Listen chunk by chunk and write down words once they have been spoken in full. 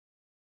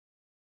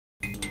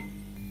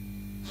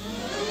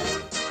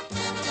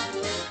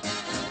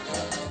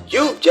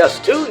You've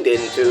just tuned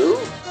into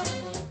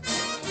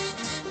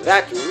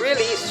That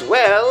Really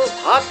Swell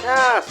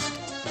Podcast.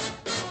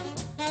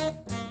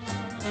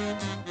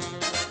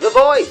 The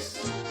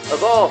voice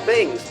of all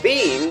things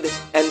themed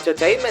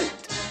entertainment.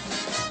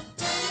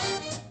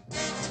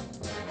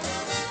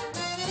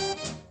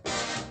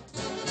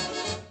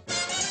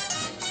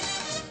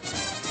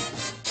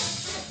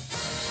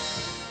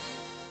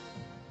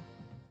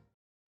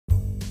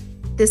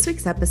 This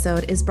week's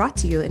episode is brought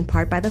to you in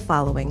part by the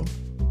following.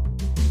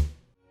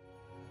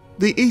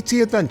 The ET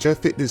Adventure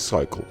Fitness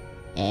Cycle.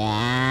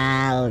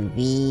 I'll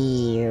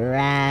be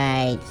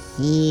right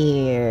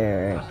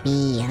here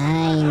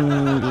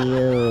behind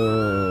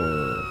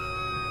you.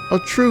 A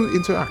true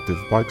interactive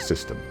bike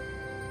system.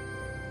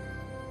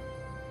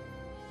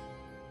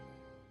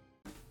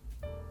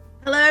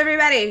 Hello,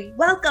 everybody.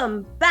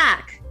 Welcome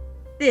back.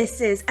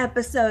 This is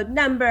episode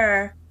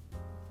number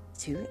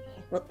two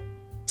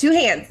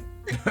hands.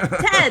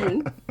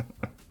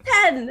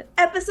 10,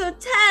 episode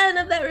 10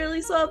 of That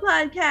Really Swell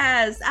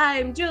Podcast.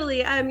 I'm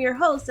Julie. I'm your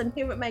host. I'm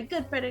here with my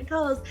good friend and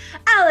co-host,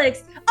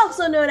 Alex,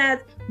 also known as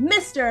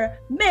Mr.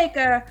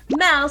 Maker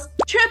Mouse,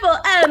 Triple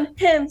M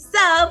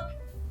himself.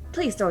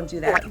 Please don't do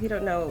that. You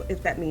don't know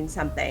if that means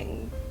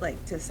something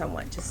like to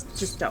someone.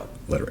 Just don't.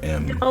 Letter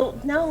M. Oh,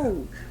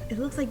 no. It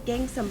looks like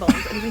gang symbols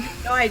and we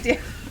have no idea.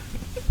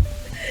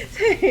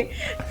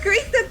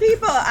 Greet the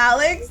people,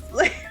 Alex.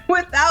 Like,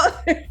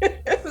 without.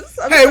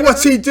 Hey,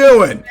 what's he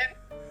doing?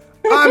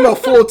 I'm a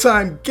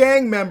full-time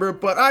gang member,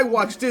 but I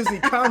watch Disney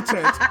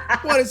content.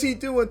 What is he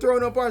doing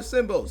throwing up our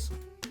symbols?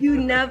 You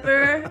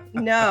never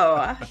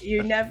know.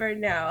 You never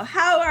know.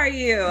 How are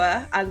you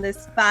on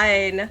this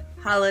fine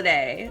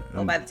holiday?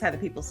 Well, by the time the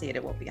people see it,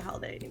 it won't be a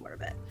holiday anymore,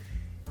 but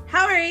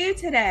how are you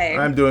today?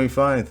 I'm doing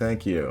fine,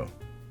 thank you.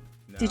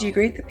 Did you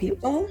greet the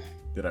people?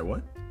 Did I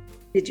what?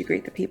 Did you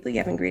greet the people? You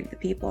haven't greeted the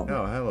people.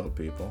 Oh, hello,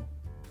 people.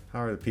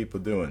 How are the people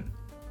doing?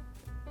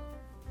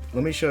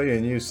 Let me show you a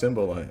new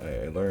symbol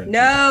I learned.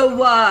 No!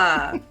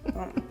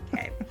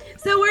 Okay.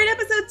 So we're in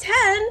episode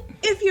 10.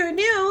 If you're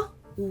new,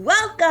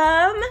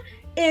 welcome.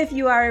 If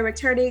you are a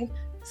returning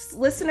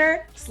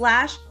listener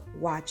 /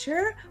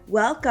 watcher,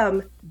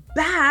 welcome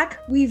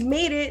back. We've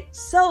made it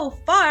so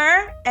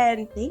far.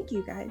 And thank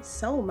you guys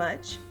so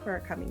much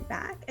for coming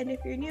back. And if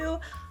you're new,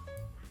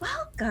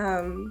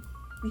 welcome.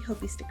 We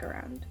hope you stick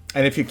around.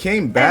 And if you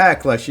came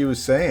back, like she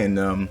was saying,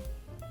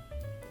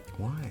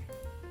 why?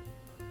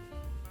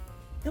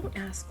 Don't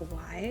ask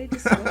why.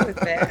 Just go with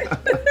it.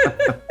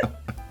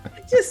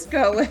 Just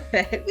go with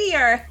it. We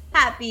are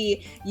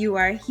happy you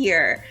are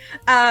here.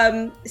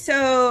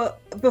 So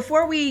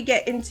before we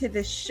get into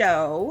the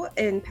show,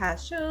 in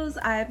past shows,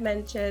 I've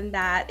mentioned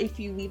that if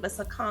you leave us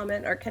a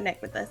comment or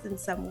connect with us in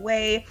some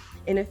way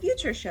in a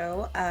future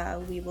show,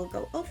 we will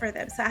go over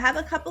them. So I have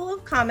a couple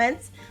of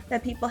comments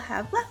that people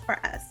have left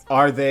for us.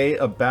 Are they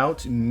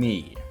about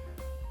me?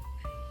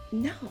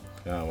 No.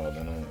 Oh, well,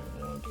 then I...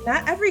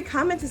 Not every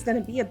comment is going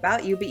to be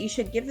about you, but you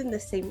should give them the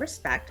same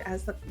respect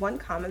as the one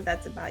comment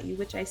that's about you,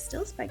 which I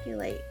still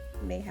speculate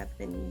may have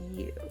been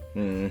you.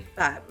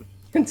 But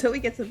until we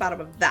get to the bottom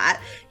of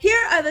that, here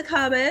are the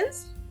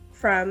comments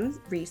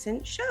from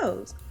recent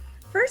shows.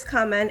 First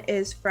comment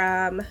is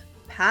from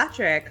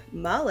Patrick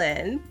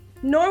Mullen.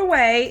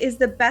 Norway is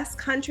the best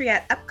country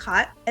at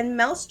Epcot, and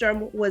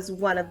Maelstrom was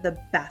one of the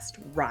best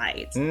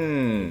rides.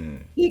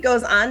 He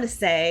goes on to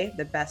say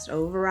the best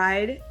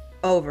override.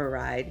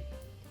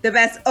 The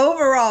best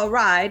overall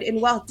ride in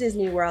Walt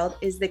Disney World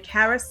is the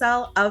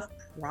Carousel of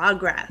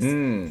Progress.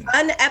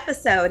 Fun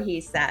episode,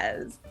 he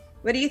says.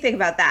 What do you think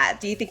about that?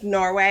 Do you think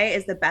Norway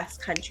is the best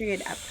country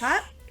in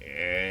Epcot?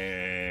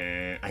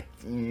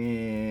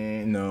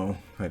 No,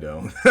 I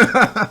don't.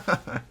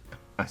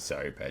 I'm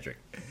sorry, Patrick.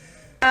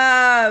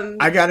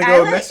 I gotta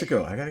go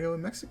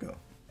with Mexico.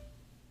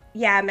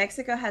 Yeah,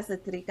 Mexico has the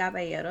Tri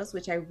Caballeros,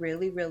 which I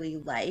really, really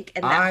like.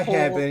 And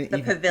pavilion.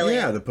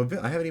 Yeah, the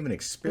pavilion. I haven't even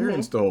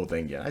experienced the whole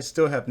thing yet. I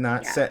still have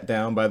not sat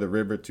down by the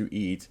river to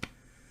eat.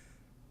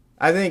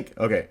 I think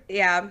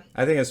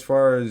as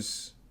far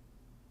as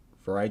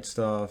ride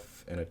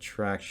stuff and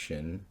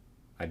attraction,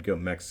 I'd go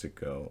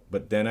Mexico.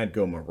 But then I'd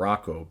go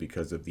Morocco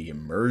because of the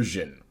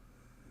immersion.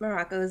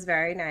 Morocco is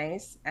very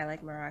nice. I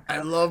like Morocco. I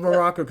love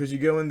Morocco because you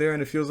go in there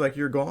and it feels like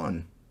you're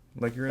gone.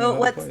 Like you're in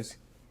another place.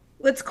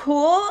 What's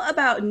cool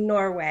about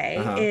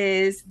Norway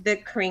is the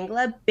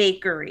Kringla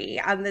Bakery.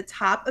 On the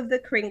top of the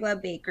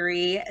Kringla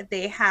Bakery,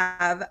 they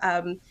have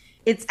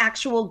it's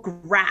actual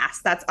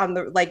grass that's on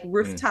the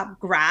rooftop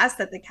grass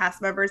that the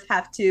cast members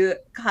have to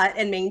cut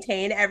and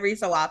maintain every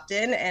so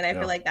often. And I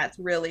feel like that's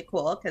really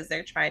cool because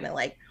they're trying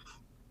to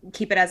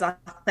keep it as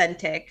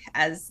authentic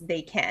as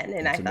they can.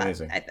 And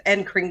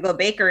and Kringla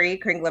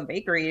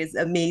Bakery is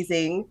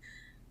amazing.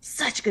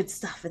 Such good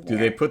stuff in there.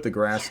 Do they put the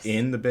grass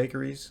in the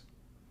bakeries?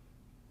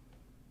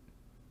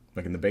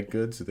 Like in the baked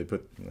goods, did they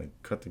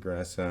cut the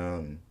grass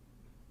out?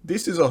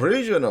 This is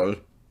original.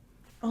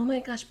 Oh my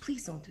gosh,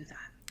 please don't do that.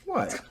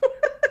 What?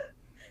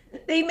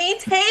 They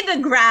maintain the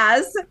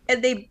grass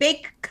and they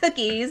bake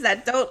cookies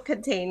that don't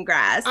contain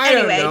grass. I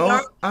don't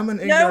know. I'm an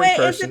ignorant Norway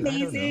person. is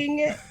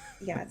amazing.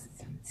 Yes.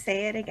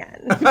 Say it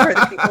again for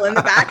the people in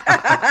the back.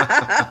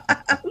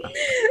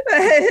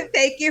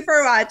 Thank you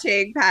for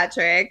watching,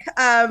 Patrick.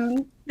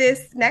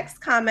 This next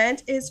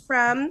comment is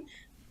from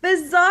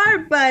Bizarre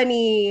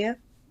Bunny.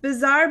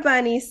 Bizarre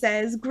Bunny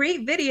says,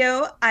 great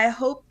video. I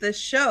hope the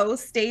show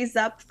stays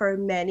up for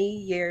many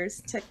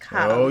years to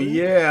come. Oh,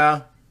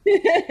 yeah.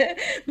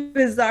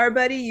 Bizarre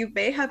Bunny, you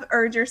may have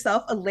earned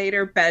yourself a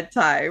later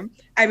bedtime.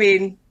 I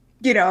mean,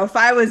 you know, if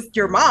I was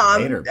your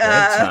mom, later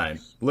bedtime.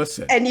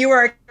 Listen, and you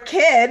were a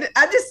kid,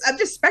 I'm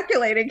just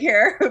speculating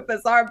here.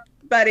 Bizarre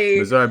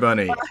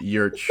Bunny,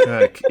 your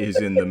check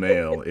is in the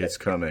mail. It's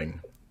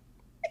coming.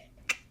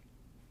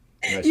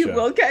 Nice you job.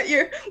 will get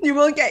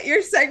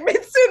your segment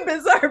soon,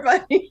 Bizarre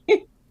Bunny.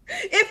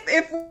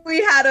 if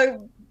we had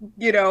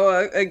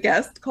a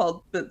guest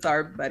called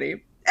Bizarre Bunny.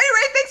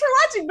 Anyway, thanks for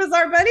watching,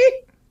 Bizarre Bunny.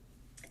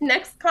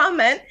 Next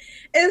comment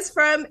is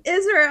from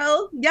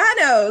Israel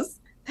Llanos.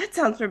 That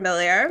sounds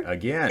familiar.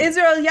 Again.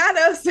 Israel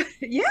Llanos,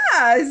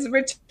 yeah, is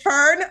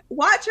return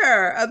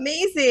watcher.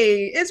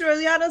 Amazing. Israel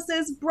Llanos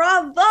says,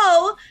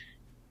 bravo,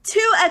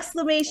 2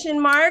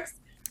 exclamation marks.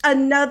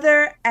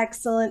 Another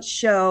excellent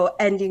show,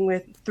 ending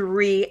with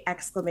 3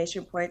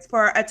 exclamation points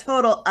for a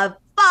total of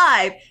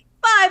 5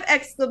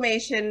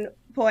 exclamation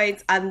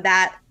points on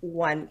that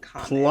one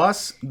comment.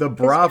 Plus the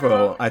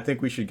bravo. I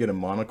think we should get a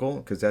monocle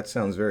because that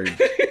sounds very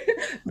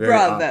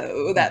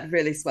bravo. That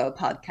really swell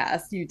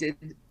podcast. You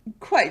did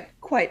quite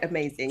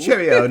amazing.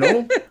 Cheerio,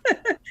 no?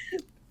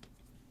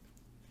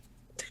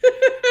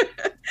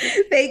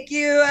 Thank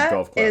you,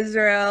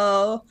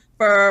 Israel,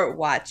 for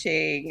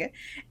watching.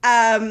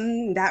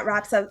 That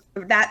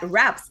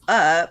wraps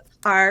up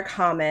our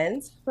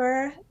comments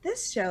for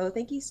this show.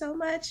 Thank you so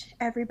much,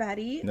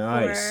 everybody,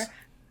 for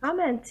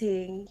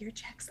commenting. Your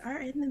checks are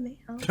in the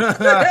mail.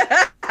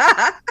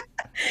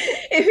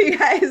 If you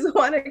guys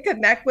want to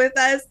connect with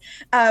us,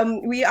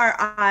 we are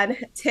on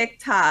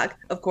TikTok,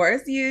 of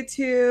course,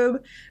 YouTube,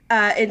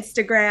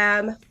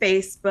 Instagram,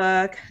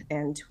 Facebook,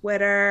 and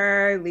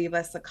Twitter. Leave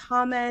us a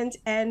comment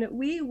and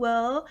we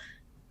will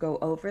go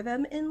over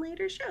them in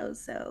later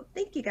shows. So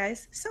thank you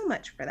guys so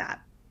much for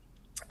that.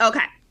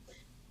 Okay.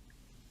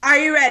 Are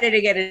you ready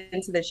to get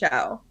into the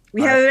show?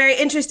 We have a very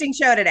interesting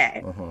show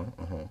today.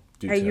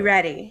 Are you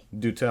ready?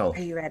 Do tell. Are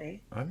you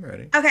ready? I'm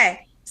ready.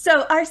 Okay.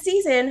 So our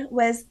season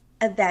was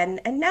a then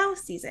and now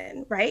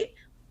season, right?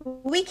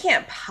 We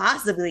can't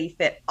possibly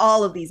fit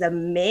all of these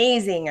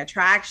amazing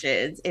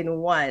attractions in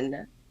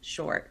one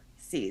short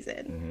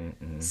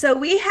season. So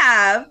we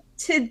have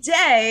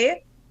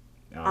today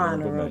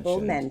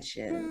honorable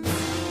mentions.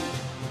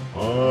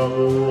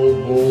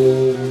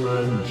 Honorable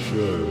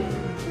mention.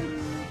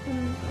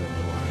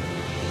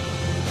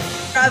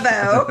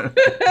 Bravo.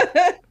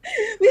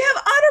 We have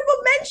honorable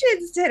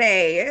mentions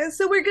today.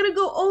 So we're going to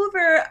go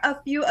over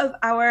a few of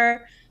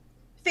our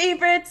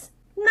favorites,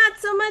 not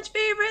so much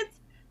favorites,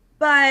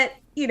 but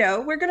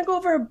we're going to go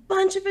over a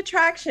bunch of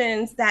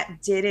attractions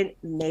that didn't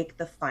make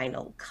the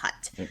final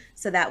cut.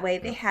 So that way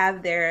they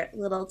have their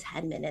little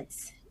 10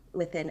 minutes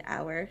within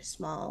our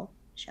small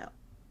show.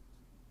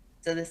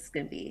 So this is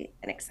going to be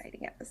an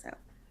exciting episode.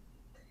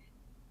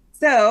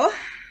 So,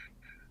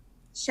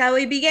 shall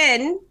we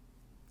begin?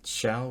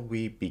 Shall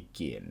we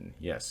begin?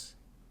 Yes.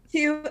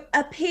 To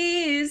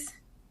appease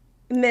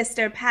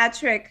Mr.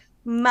 Patrick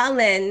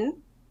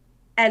Mullen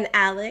and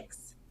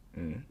Alex,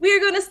 we are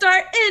going to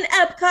start in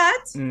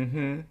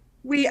Epcot.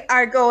 We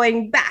are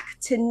going back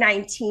to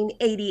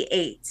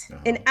 1988.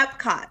 In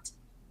Epcot,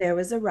 there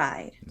was a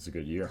ride. It's a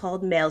good year.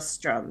 Called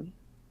Maelstrom.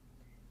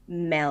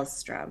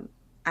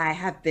 I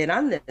have been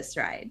on this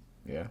ride.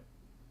 Yeah.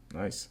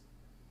 Nice.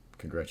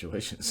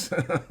 Congratulations.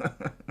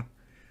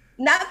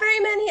 Not very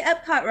many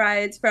Epcot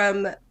rides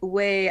from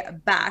way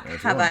back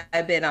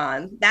I been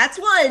on. That's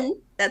one.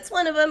 That's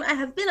one of them. I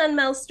have been on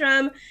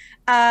Maelstrom.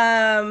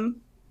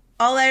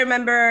 All I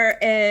remember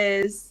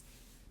is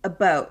a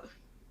boat.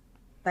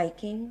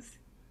 Vikings.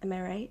 Am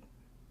I right?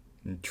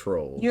 And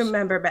trolls. You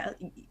remember about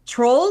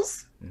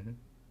trolls?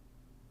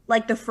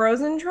 Like the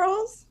Frozen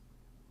trolls?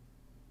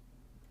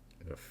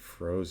 The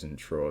Frozen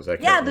trolls.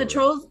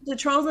 The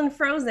trolls in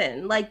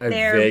Frozen. Like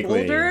they're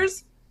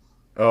boulders.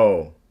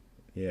 Oh.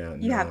 Yeah.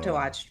 You have to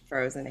watch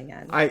Frozen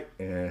again.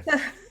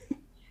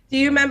 Do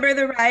you remember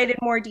the ride in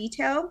more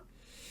detail?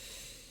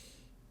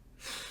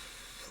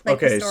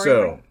 Like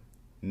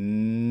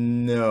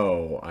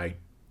no, I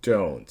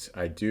don't.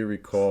 I do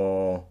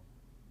recall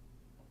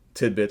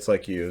tidbits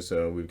like you.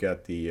 So we've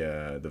got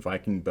the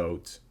Viking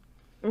boat.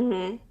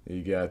 You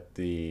got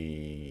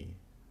the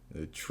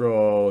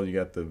troll. You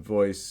got the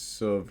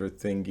voiceover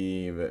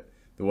thingy. But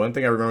the one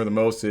thing I remember the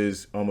most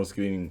is almost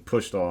getting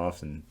pushed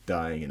off and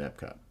dying in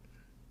Epcot.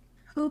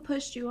 Who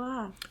pushed you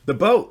off? The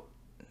boat.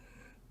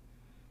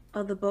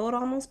 Oh, the boat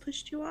almost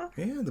pushed you off?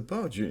 Yeah, the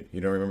boat. You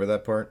don't remember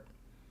that part?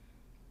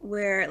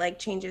 Where it like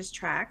changes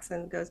tracks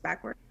and goes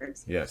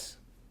backwards? Yes.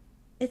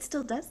 It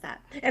still does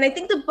that. And I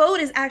think the boat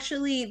is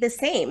actually the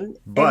same.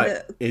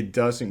 But it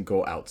doesn't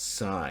go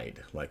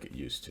outside like it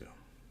used to.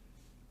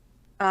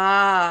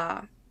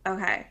 Ah,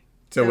 okay.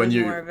 So when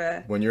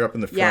you're up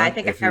in the front, I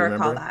think I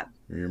recall that.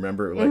 You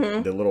remember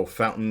like the little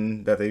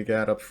fountain that they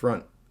got up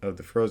front of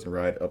the Frozen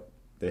ride.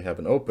 They have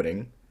an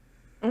opening.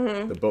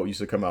 The boat used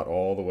to come out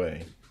all the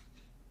way.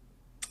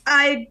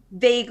 I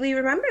vaguely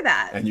remember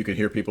that. And you could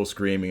hear people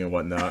screaming and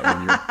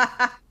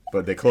whatnot.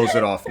 But they closed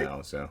it off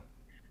now, so.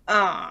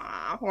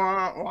 Womp,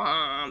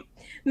 womp.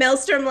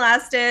 Maelstrom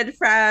lasted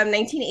from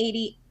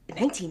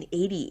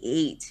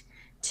 1988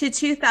 to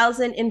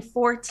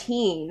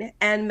 2014,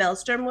 and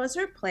Maelstrom was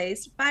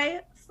replaced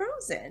by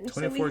Frozen.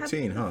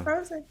 2014, huh?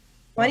 Frozen.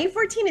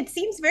 2014, it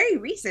seems very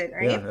recent,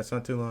 right? Yeah, that's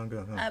not too long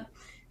ago, huh?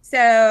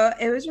 So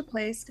it was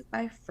replaced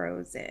by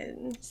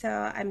Frozen. So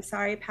I'm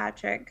sorry,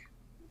 Patrick.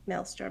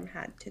 Maelstrom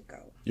had to go.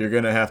 You're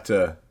going to have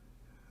to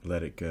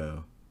let it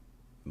go.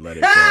 Let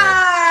it go.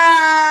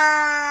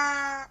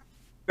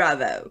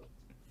 Bravo.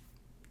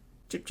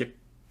 Chip, chip.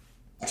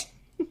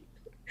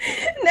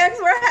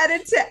 Next, we're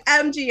headed to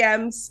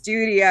MGM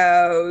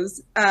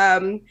Studios.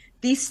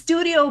 The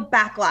Studio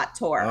Backlot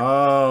Tour.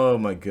 Oh,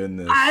 my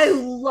goodness. I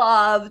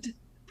loved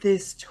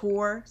this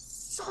tour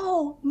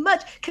so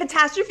much.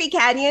 Catastrophe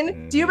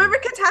Canyon. Do you remember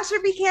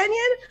Catastrophe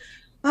Canyon?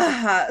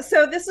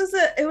 So this was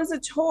a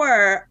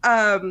tour.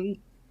 At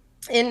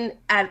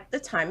the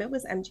time it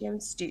was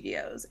MGM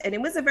Studios, and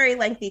it was a very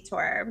lengthy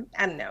tour.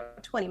 I don't know,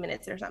 20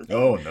 minutes or something.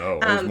 Oh no,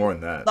 it was more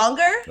than that.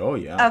 Longer? Oh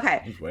yeah.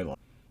 Okay. It was way long.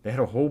 They had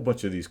a whole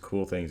bunch of these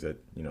cool things that,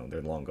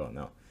 they're long gone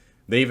now.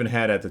 They even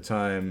had at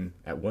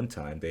one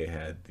time they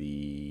had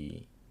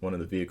one of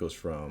the vehicles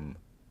from,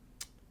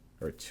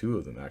 or two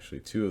of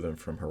them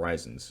from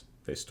Horizons.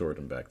 They stored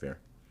them back there.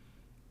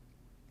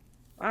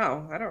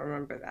 Wow, I don't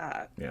remember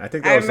that. Yeah, I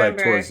think that was like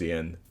towards the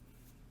end.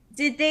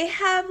 Did they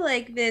have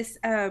like this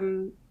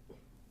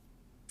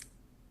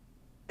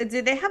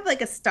did they have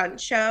like a stunt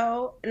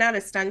show? Not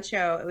a stunt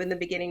show in the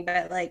beginning,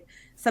 but like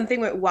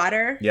something with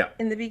water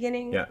in the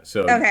beginning? Yeah,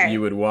 so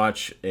you would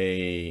watch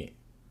they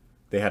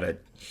had a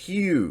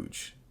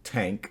huge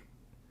tank,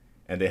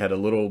 and they had a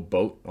little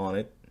boat on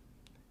it.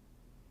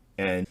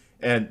 And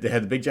they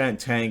had the big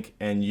giant tank,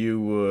 and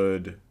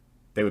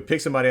they would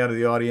pick somebody out of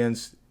the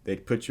audience.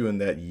 They'd put you in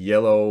that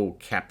yellow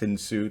captain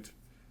suit,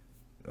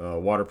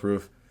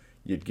 waterproof.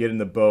 You'd get in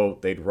the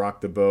boat, they'd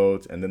rock the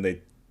boat, and then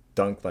they'd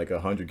dunk like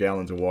 100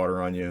 gallons of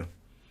water on you.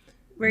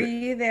 Were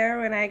you there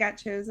when I got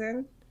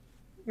chosen?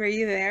 Were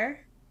you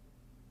there?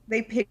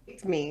 They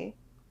picked me.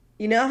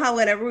 You know how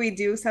whenever we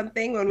do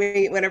something,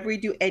 whenever we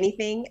do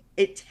anything,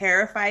 it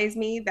terrifies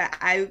me that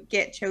I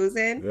get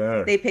chosen?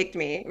 Yeah. They picked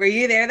me. Were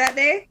you there that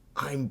day?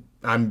 I'm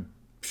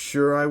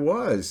sure I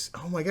was.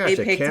 Oh my gosh,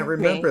 I can't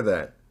remember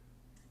that.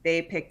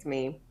 They picked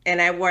me,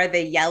 and I wore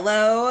the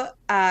yellow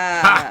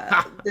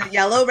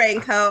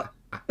raincoat,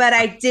 but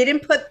I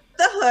didn't put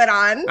the hood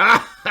on.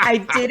 I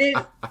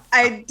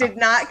did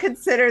not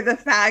consider the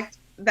fact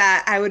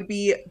that I would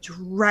be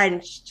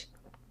drenched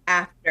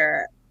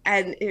after,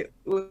 and it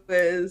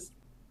was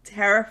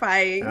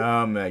terrifying.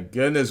 Oh my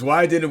goodness,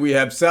 why didn't we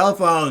have cell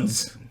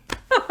phones?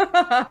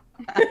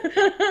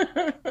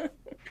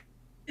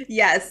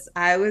 Yes,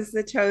 I was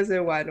the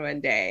chosen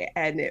one day,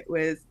 and it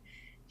was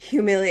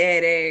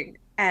humiliating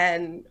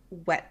and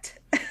wet.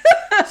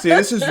 See,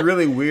 this is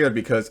really weird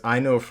because I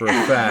know for a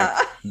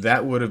fact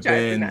that would have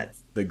been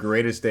the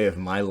greatest day of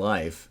my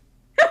life.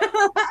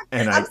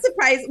 And I'm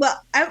surprised. Well,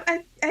 I have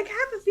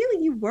a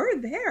feeling you were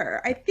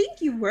there. I think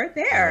you were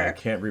there. I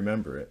can't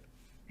remember it.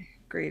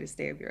 Greatest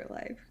day of your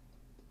life.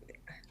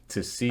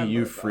 To see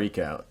you freak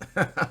out.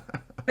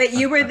 But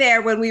you were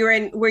there when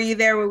were you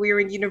there when we were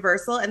in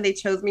Universal and they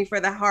chose me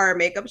for the horror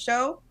makeup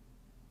show?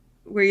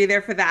 Were you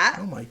there for that?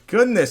 Oh my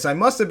goodness, I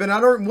must have been.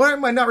 Why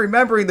am I not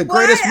remembering the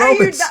greatest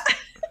moments?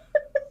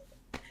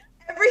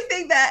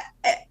 Everything that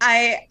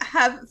I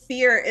have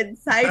fear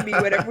inside me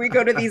whenever we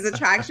go to these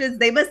attractions,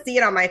 they must see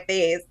it on my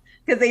face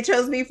because they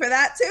chose me for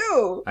that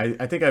too.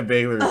 I think I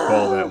vaguely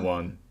recall that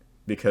one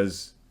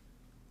because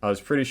I was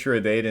pretty sure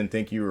they didn't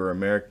think you were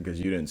American because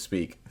you didn't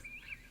speak.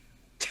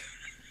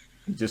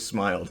 You just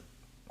smiled.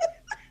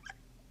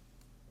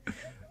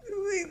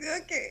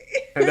 Okay.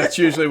 And that's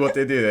usually what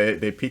they do.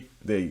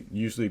 They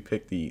usually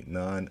pick the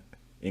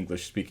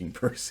non-English speaking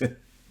person.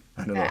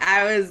 I don't know.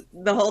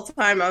 The whole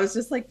time I was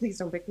just like, please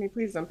don't pick me,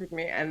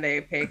 and they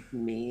picked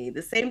me.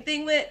 The same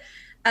thing with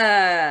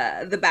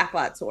the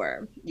Backlot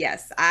Tour.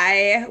 Yes,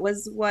 I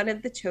was one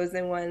of the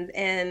chosen ones,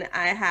 and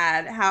I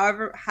had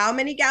how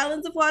many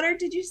gallons of water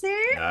did you say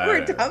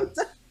were dumped?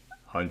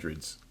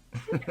 Hundreds.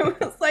 It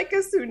was like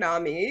a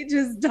tsunami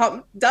just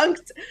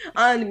dunked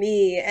on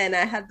me, and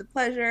I had the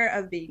pleasure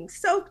of being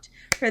soaked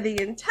for the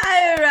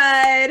entire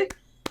ride.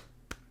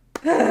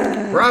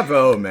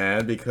 Bravo,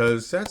 man,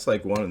 because that's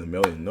like one in a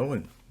million.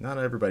 Not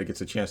everybody gets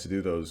a chance to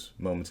do those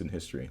moments in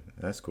history.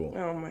 That's cool.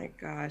 Oh my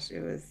gosh,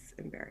 it was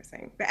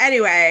embarrassing. But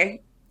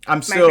anyway,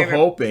 I'm still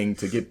hoping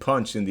to get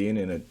punched in the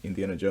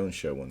Indiana Jones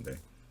show one day.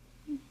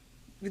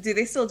 Do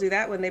they still do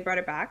that when they brought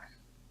it back?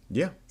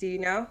 Yeah. Do you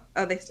know?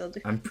 Oh, they still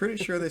do. I'm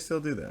pretty sure they still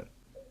do that.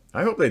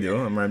 I hope they do.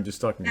 I'm just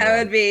talking.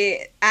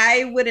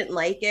 I wouldn't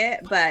like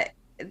it, but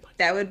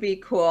that would be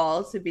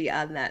cool to be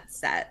on that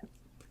set.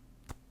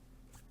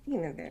 You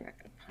know they're not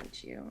gonna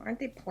punch you. Aren't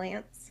they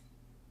plants?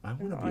 I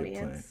want to be a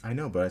plant. I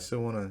know, but I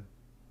still want to.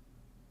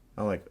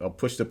 I'll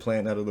push the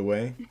plant out of the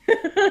way.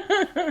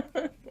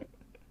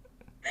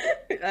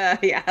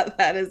 Yeah,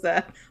 that is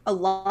a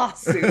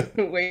lawsuit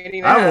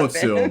waiting to I happen. won't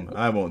sue them.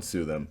 I won't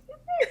sue them.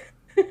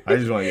 I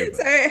just want to get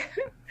Sorry.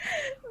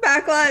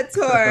 Backlot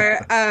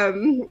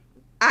Tour.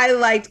 I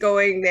liked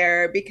going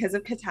there because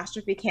of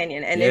Catastrophe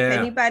Canyon. And if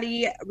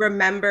anybody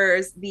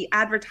remembers the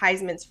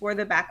advertisements for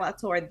the Backlot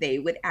Tour, they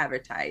would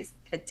advertise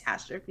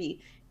Catastrophe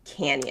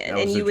Canyon.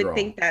 And you would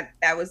think that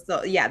was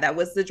that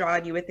was the draw.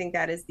 And you would think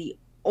that is the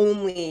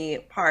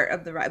only part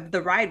of the ride.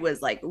 The ride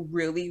was like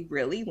really,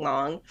 really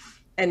long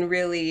and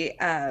really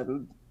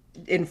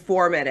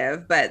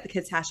informative. But the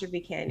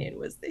Catastrophe Canyon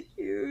was the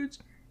huge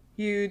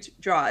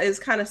draw. It was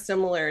kind of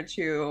similar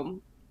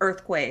to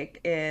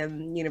Earthquake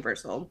in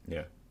Universal.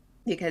 Yeah.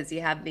 Because you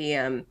have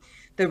the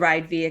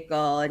ride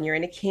vehicle and you're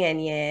in a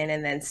canyon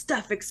and then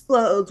stuff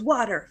explodes,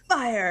 water,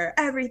 fire,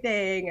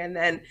 everything. And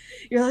then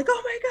you're like,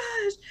 oh my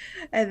gosh.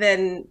 And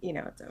then,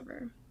 it's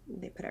over.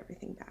 They put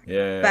everything back.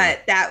 Yeah.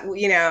 But that,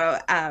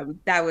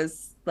 that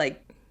was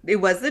like, it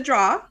was the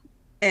draw,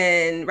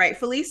 and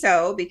rightfully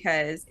so,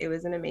 because it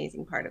was an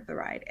amazing part of the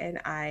ride. And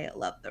I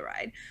loved the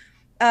ride.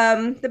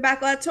 The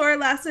Backlot Tour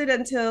lasted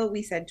until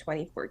we said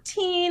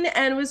 2014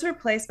 and was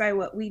replaced by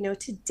what we know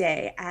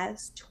today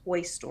as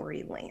Toy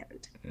Story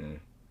Land.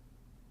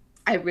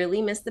 I really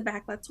miss the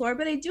Backlot Tour,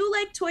 but I do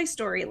like Toy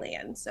Story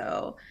Land,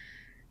 so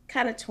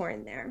kind of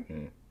torn there.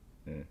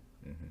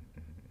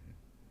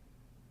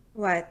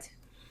 What?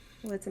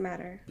 What's the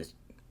matter? Just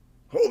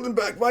holding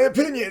back my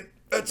opinion,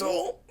 that's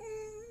all.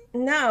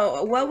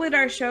 No, what would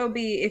our show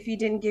be if you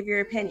didn't give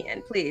your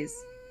opinion? Please.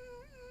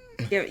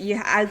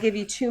 I'll give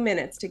you 2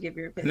 minutes to give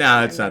your opinion.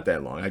 No, it's not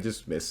that long. I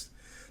just miss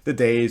the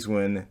days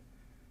when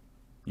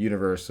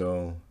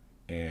Universal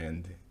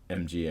and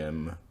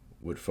MGM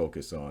would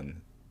focus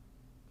on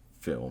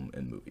film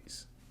and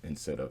movies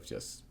instead of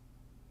just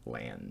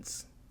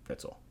lands.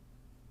 That's all.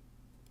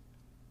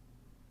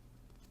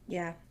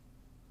 Yeah,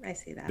 I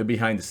see that. The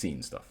behind the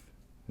scenes stuff.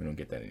 We don't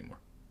get that anymore.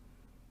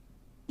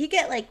 You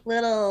get like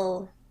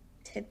little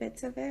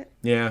tidbits of it.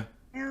 Yeah.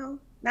 Now,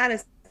 not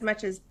as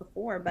much as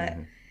before, but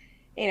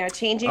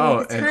changing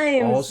with the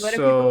times. Also, what do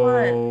people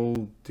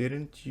want?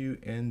 Didn't you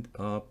end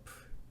up?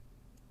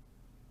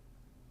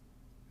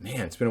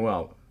 Man, it's been a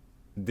while.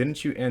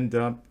 Didn't you end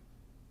up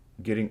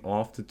getting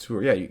off the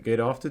tour? Yeah, you get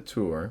off the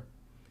tour,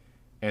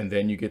 and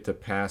then you get to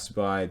pass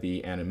by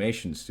the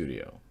animation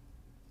studio,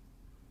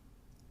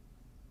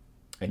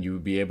 and you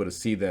would be able to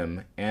see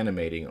them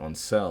animating on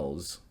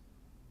cells.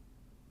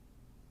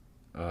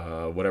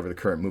 Whatever the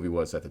current movie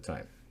was at the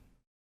time.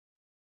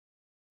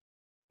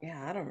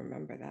 Yeah, I don't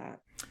remember that.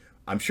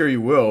 I'm sure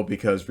you will,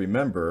 because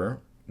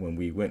remember when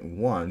we went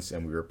once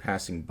and we were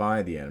passing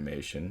by the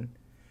animation,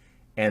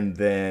 and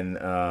then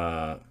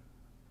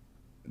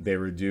they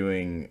were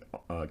doing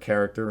a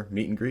character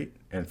meet and greet,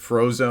 and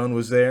Frozone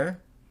was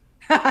there.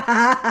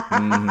 Yeah,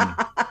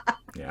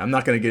 I'm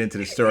not going to get into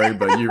the story,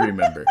 but you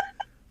remember.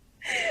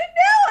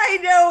 I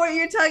know what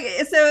you're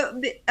talking.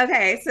 So,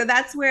 okay, so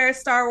that's where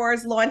Star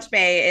Wars Launch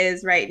Bay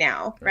is right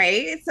now,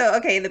 right? So,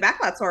 okay, the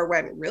Backlot Tour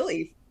went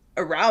really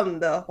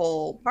around the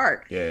whole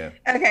park. Yeah.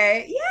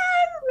 Okay. Yeah,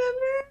 I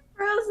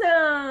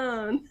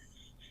remember Frozone.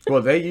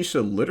 Well, they used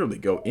to literally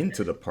go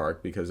into the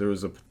park because there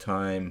was a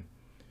time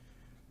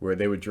where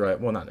they would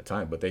drive. Well, not a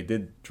time, but they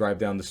did drive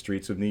down the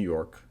streets of New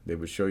York. They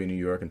would show you New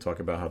York and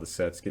talk about how the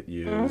sets get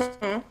used.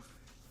 Mm-hmm.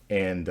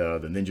 And the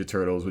Ninja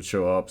Turtles would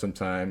show up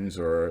sometimes,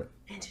 or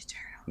Ninja Turtles.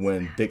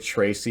 When Dick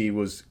Tracy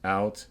was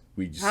out,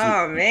 you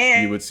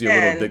would see a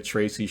little Dick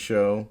Tracy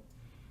show.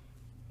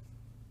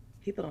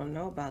 People don't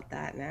know about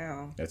that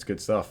now. That's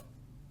good stuff.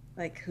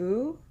 Like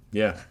who?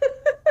 Yeah.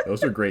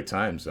 Those are great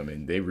times. I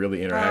mean, they really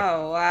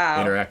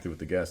interacted with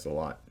the guests a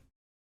lot.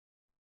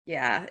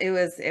 Yeah, it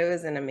was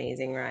an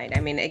amazing ride.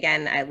 I mean,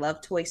 again, I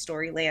love Toy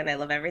Story Land. I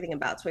love everything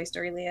about Toy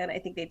Story Land. I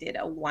think they did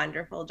a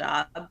wonderful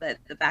job, but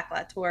the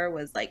Backlot Tour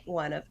was like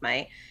one of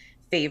my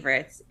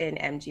favorites in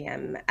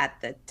MGM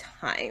at the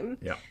time.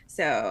 Yeah.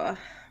 So,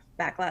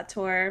 Backlot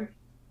Tour,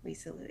 we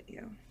salute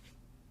you.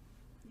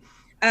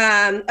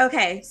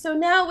 Okay, so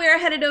now we're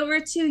headed over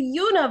to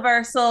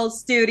Universal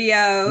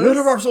Studios.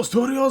 Universal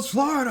Studios,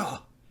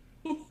 Florida.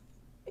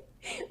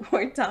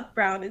 Where Doc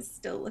Brown is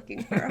still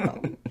looking for a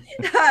home.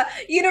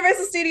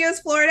 Universal Studios,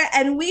 Florida,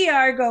 and we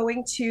are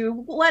going to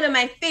one of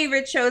my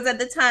favorite shows at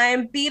the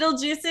time,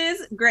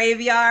 Beetlejuice's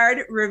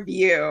Graveyard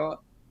Review.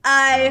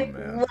 I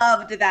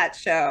loved that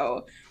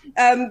show.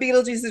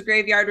 Beetlejuice's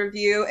Graveyard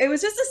Review. It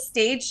was just a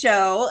stage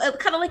show,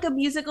 kind of like a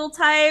musical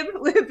type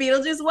with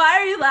Beetlejuice. Why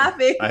are you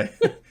laughing?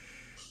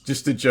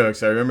 Just the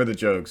jokes. I remember the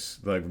jokes.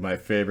 Like, my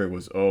favorite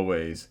was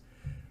always,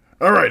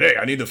 all right, hey,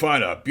 I need to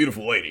find a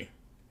beautiful lady.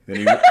 Then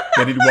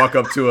he'd walk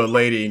up to a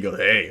lady and go,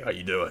 hey, how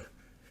you doing?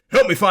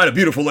 Help me find a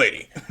beautiful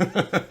lady.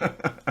 Beetlejuice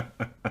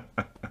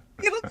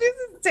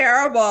is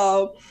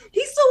terrible.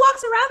 He still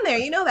walks around there.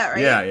 You know that,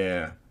 right?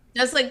 Yeah.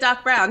 Just like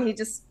Doc Brown, he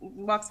just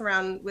walks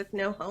around with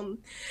no home.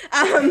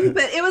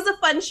 But it was a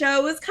fun show.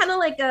 It was kind of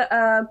like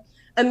a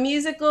a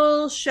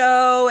musical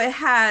show. It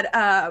had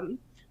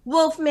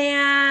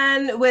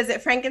Wolfman. Was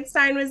it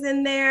Frankenstein was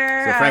in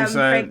there? So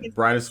Frankenstein,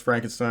 Bride of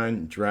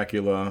Frankenstein,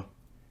 Dracula,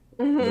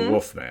 the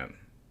Wolfman.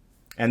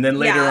 And then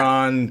later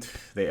on,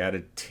 they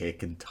added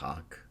Tick and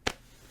Tock.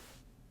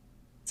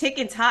 Tick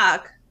and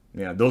Tock?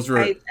 Yeah, those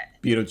were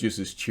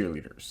Beetlejuice's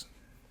cheerleaders.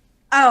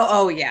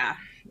 Oh yeah.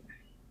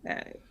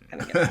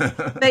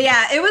 But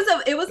yeah,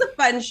 it was a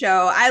fun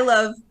show.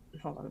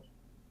 Hold on.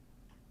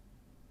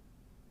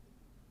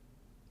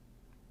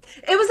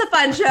 It was a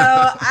fun show.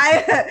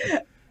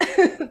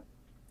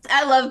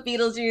 I love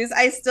Beetlejuice.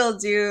 I still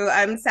do.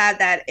 I'm sad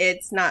that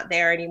it's not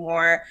there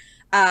anymore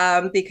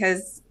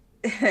because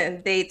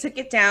they took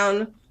it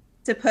down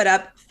to put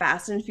up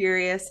Fast and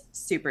Furious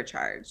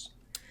Supercharged.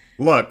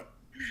 Look,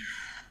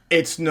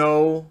 it's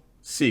no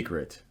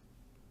secret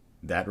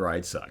that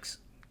ride sucks.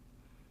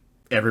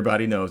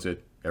 Everybody knows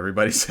it.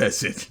 Everybody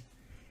says it.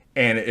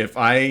 And if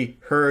I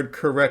heard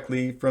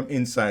correctly from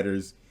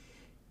insiders,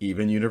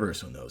 even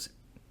Universal knows it.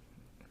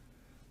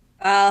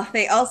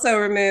 They also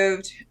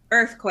removed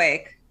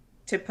Earthquake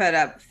to put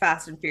up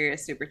Fast and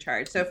Furious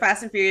Supercharged. So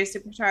Fast and Furious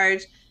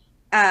Supercharged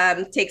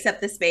takes up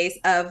the space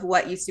of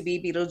what used to be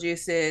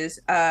Beetlejuice's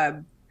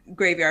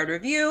Graveyard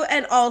Review,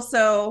 and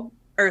also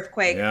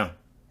Earthquake,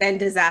 then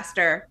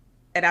Disaster,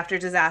 and after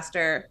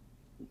Disaster,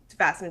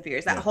 Fast and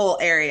Furious, that whole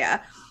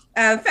area.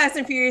 Fast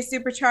and Furious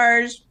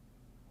Supercharged,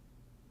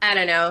 I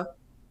don't know.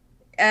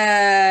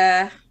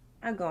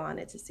 I'll go on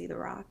it to see The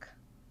Rock.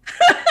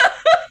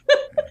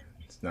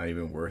 It's not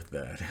even worth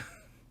that.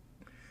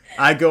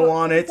 I go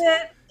on it. Is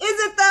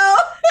it though?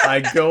 I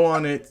go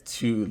on it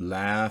to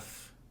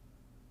laugh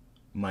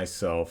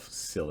myself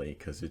silly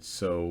because it's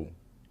so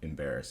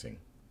embarrassing.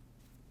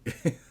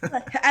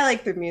 I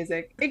like the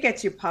music. It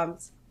gets you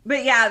pumped.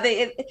 But yeah,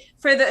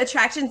 for the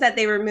attractions that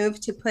they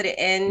removed to put it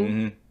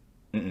in,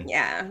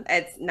 yeah,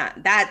 it's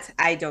not that.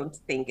 I don't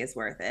think is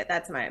worth it.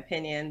 That's my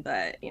opinion.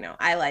 But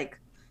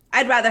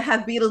I'd rather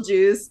have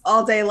Beetlejuice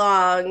all day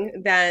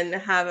long than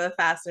have a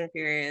Fast and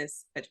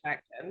Furious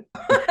attraction.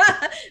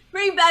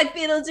 Bring back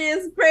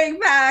Beetlejuice. Bring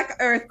back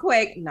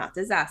Earthquake. Not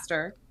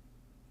Disaster.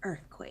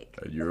 Earthquake.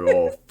 And you're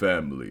all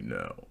family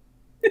now.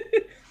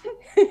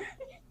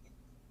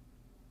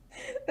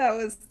 That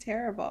was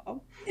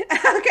terrible.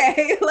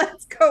 Okay,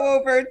 let's go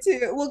over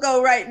we'll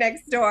go right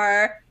next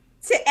door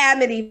to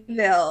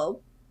Amityville.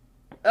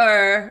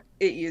 Or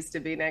it used to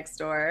be next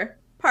door.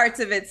 Parts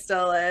of it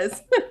still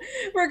is.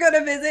 We're going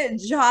to visit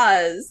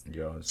Jaws.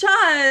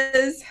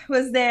 Jaws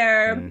was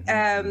there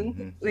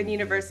when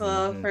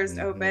Universal first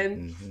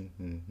opened.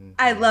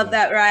 I love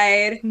that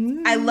ride.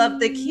 I love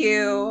the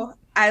queue.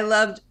 I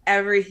loved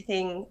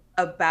everything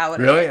about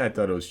it. Really? I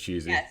thought it was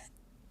cheesy. Yes.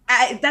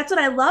 That's what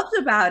I loved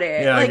about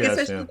it. Yeah,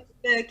 especially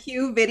the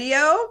queue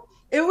video.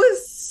 It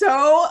was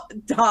so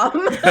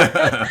dumb.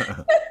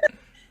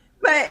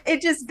 But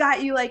it just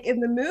got you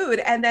in the mood.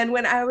 And then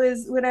when I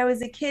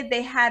was a kid,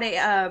 they had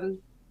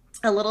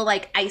a little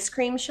ice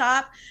cream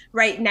shop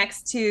right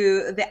next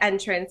to the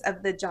entrance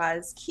of the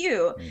Jaws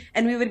queue.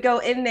 And we would go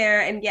in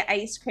there and get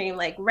ice cream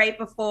right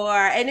before.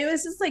 And it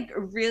was just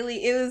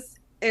really, it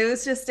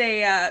was just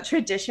a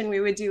tradition we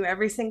would do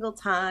every single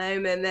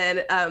time. And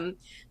then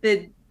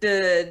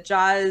the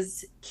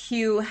Jaws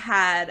queue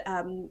had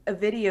a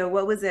video.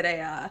 What was it?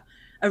 A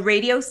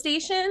radio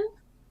station?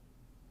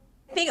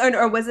 I think,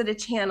 or was it a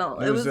channel?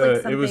 It was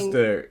something. It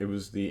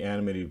was the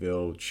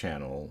Amityville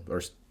channel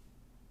or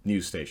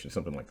news station,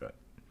 something like that.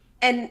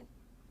 And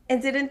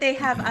didn't they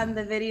have on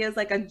the videos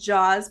a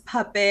Jaws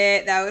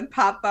puppet that would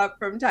pop up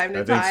from time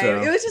to time?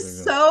 So. It was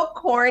just so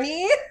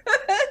corny,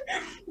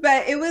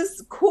 but it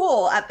was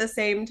cool at the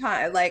same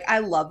time. I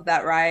love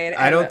that ride.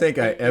 I don't think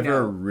I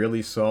ever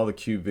really saw the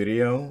Q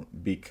video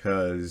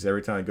because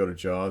every time I go to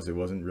Jaws, it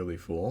wasn't really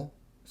full.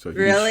 So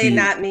really,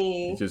 not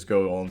me. You just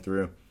go on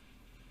through.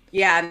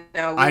 Yeah,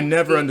 no. I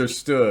never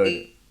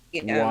understood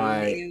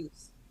why.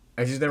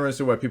 I just never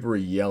understood why people were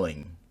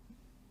yelling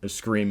or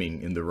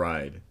screaming in the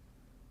ride.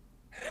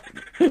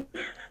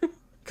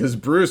 Because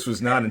Bruce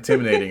was not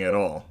intimidating at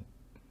all.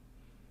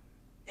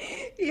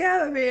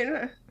 Yeah, I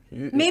mean,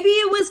 maybe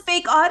it was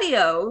fake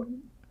audio.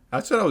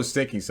 That's what I was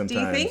thinking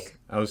sometimes. Do you think?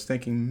 I was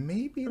thinking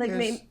maybe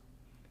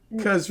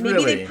because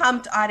maybe they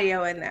pumped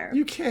audio in there.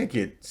 You can't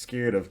get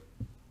scared of.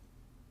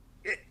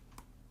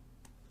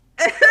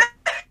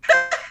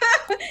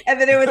 And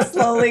then it would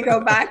slowly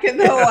go back in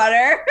the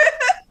water.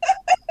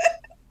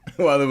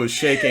 While it was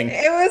shaking.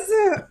 It was,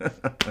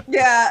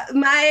 yeah.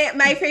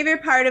 My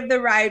favorite part of the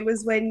ride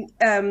was when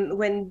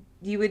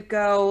you would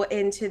go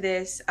into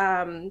this.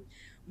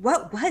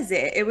 What was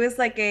it? It was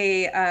like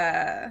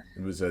a.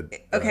 It was a.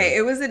 Okay,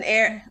 it was an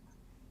air.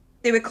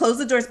 They would close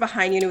the doors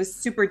behind you, and it was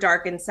super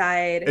dark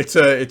inside. It's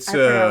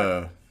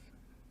a.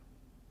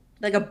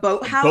 Like a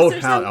boathouse.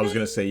 Boathouse. I was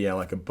gonna say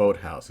like a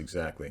boathouse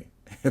exactly.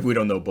 If we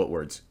don't know boat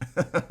words.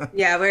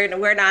 Yeah,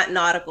 we're not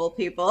nautical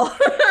people.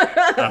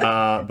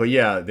 But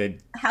yeah,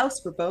 house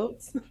for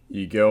boats.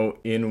 You go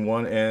in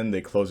one end, they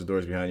close the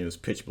doors behind you. It's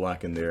pitch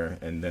black in there,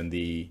 and then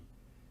the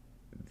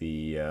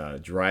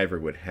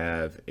driver would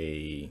have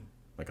a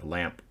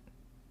lamp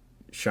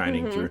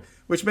shining through,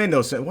 which made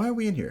no sense. Why are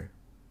we in here?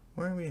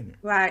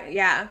 Right,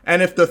 yeah.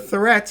 And if the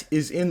threat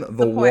is in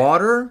the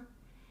water,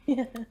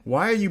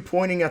 why are you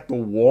pointing at the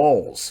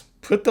walls?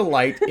 Put the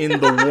light in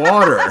the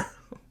water.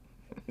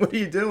 What are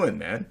you doing,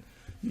 man?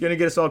 You're going to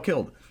get us all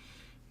killed.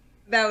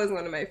 That was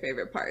one of my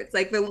favorite parts.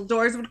 Like, the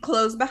doors would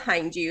close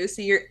behind you,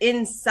 so you're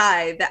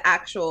inside the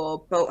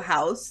actual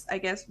boathouse, I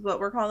guess what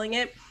we're calling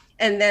it.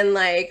 And then,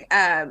 like,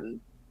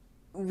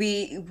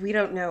 we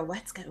don't know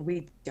what's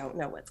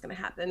gonna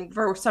happen.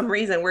 For some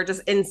reason, we're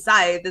just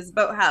inside this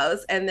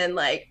boathouse, and then,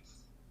 like,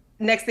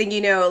 next thing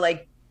you know,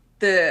 like,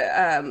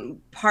 the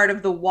part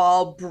of the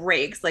wall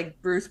breaks.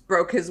 Like, Bruce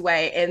broke his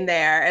way in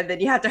there, and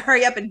then you have to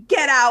hurry up and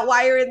get out.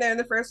 Why you're in there in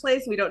the first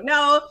place, we don't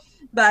know,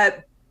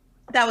 but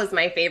that was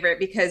my favorite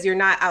because you're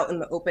not out in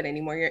the open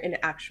anymore. You're in an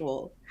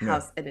actual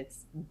house and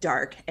it's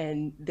dark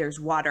and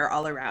there's water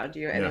all around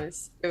you. And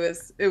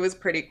it was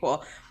pretty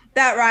cool.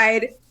 That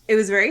ride, it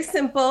was very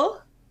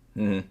simple.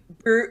 Mm-hmm.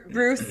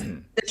 Bruce,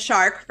 the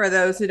shark, for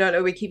those who don't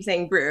know, we keep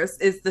saying Bruce,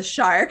 is the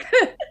shark.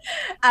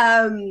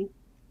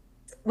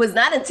 Was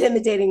not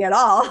intimidating at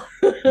all.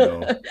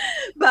 No.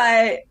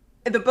 But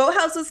the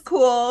boathouse was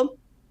cool.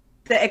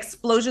 The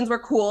explosions were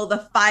cool.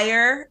 The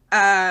fire,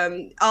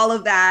 all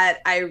of that,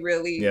 I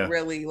really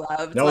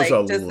loved. That was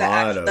like,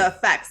 the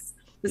effects,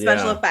 the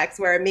special effects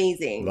were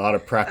amazing. A lot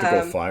of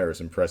practical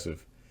fires,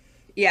 impressive.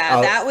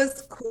 Yeah, that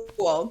was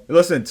cool.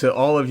 Listen, to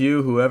all of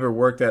you who ever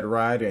worked that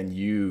ride and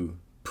you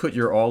put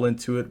your all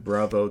into it,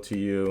 bravo to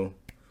you.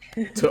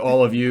 To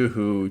all of you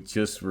who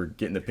just were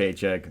getting the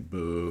paycheck,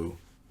 boo,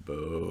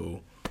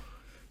 boo.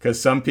 Because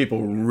some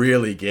people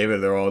really gave it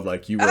their all,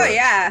 like you were. Oh,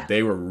 yeah.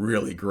 They were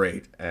really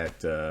great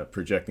at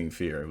projecting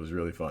fear. It was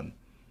really fun.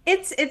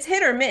 It's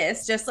hit or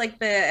miss, just like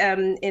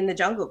the in the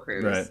Jungle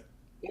Cruise. Right.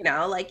 You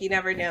know, like, you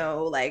never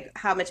know, like,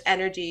 how much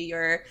energy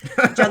your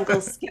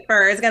jungle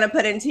skipper is going to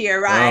put into your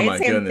ride. Oh,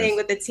 Same thing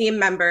with the team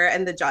member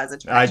and the Jaws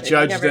attraction.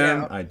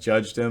 I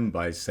judged them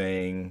by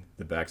saying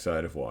the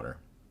backside of water.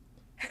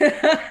 And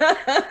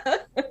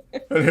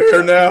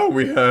here now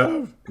we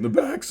have the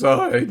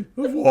backside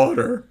of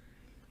water.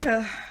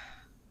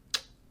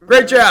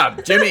 Great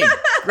job, Jimmy.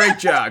 Great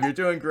job. You're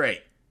doing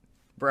great.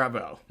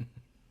 Bravo.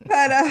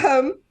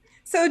 But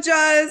so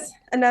Jaws,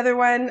 another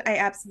one I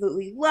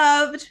absolutely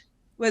loved,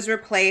 was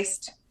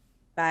replaced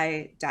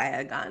by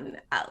Diagon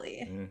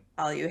Alley.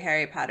 All you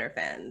Harry Potter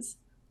fans,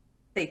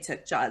 they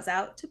took Jaws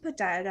out to put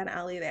Diagon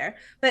Alley there.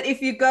 But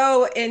if you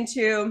go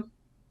into,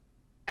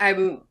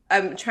 I'm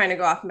trying to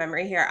go off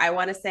memory here. I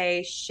want to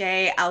say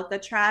Chez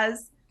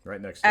Alcatraz.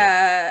 Right next to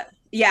it.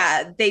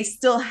 Yeah, they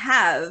still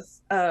have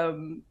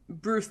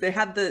Bruce. They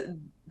have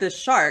the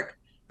shark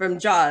from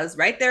Jaws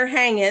right there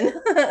hanging,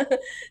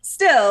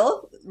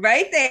 still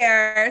right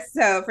there.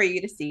 So for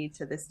you to see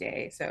to this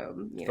day.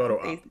 So you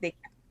know,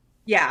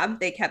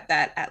 they kept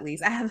that at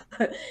least. I have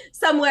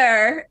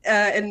somewhere,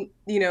 and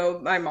you know,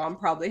 my mom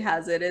probably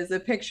has it, is a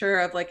picture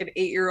of like an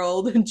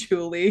 8-year-old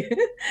Julie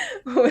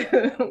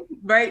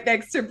right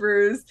next to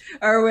Bruce,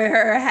 or with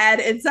her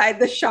head inside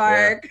the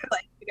shark,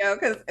 like, you know,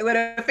 because with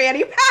a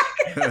fanny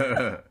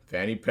pack.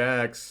 Fanny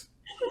packs.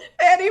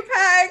 Fanny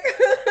pack.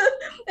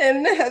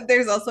 And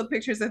there's also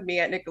pictures of me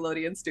at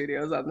Nickelodeon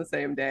Studios on the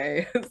same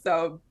day.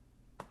 So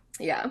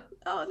yeah.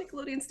 Oh,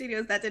 Nickelodeon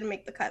Studios, that didn't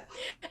make the cut.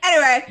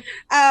 Anyway,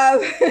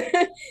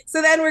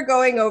 so then we're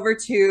going over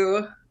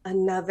to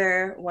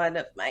another one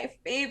of my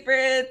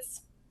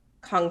favorites,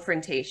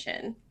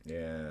 Confrontation.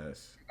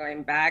 Yes.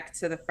 Going back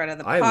to the front of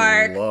the park.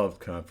 I loved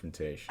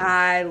Confrontation.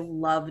 I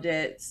loved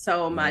it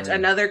so much.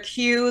 Another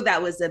queue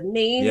that was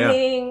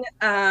amazing.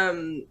 Yeah.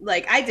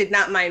 Like, I did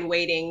not mind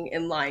waiting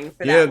in line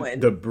for that one.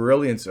 The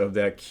brilliance of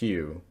that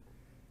queue.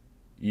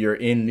 You're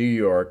in New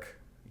York.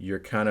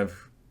 You're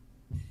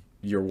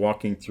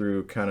walking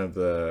through kind of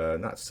the,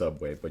 not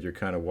subway, but you're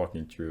kind of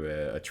walking through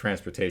a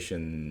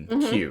transportation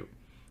queue.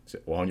 So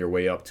on your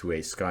way up to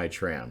a Sky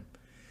Tram.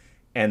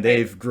 And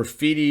they've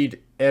graffitied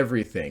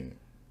everything.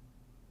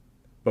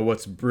 But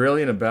what's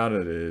brilliant about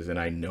it is, and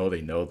I know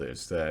they know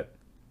this, that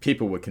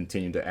people would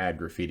continue to add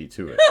graffiti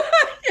to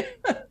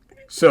it.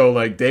 So,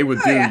 like, they would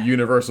do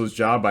Universal's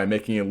job by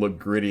making it look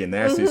gritty and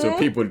nasty. So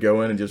people would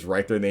go in and just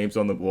write their names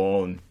on the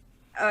wall. And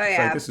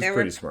like, this is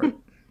pretty smart.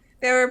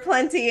 There were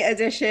plenty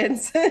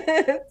additions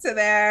to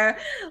there.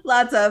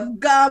 Lots of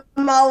gum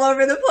all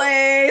over the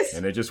place.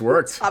 And it just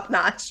worked. Top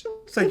notch.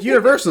 It's like,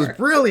 Universal's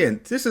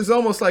brilliant. This is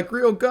almost like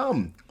real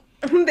gum.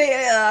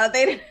 They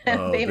didn't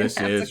have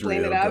to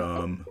clean it up.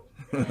 Gum.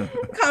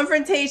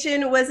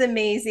 Confrontation was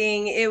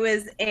amazing. It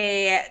was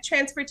a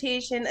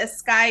transportation, a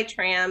Sky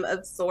Tram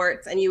of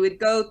sorts, and you would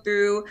go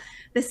through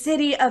the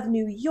city of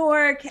New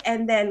York,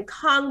 and then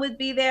Kong would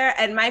be there.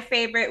 And my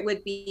favorite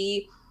would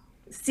be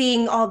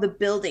seeing all the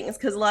buildings,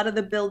 because a lot of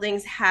the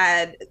buildings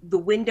had the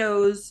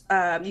windows,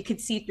 you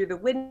could see through the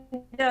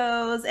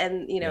windows,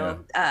 and you know,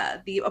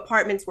 the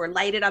apartments were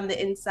lighted on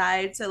the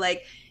inside, so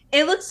like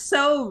it looked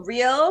so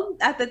real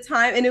at the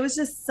time, and it was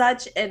just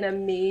such an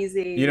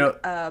amazing,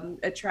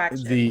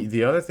 attraction.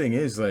 The other thing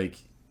is, like,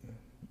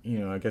 you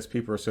know, I guess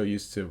people are so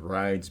used to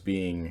rides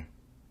being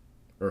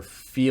or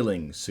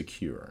feeling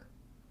secure.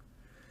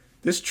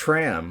 This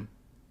tram,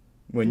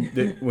 when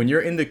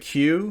you're in the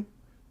queue,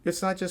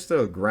 it's not just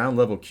a ground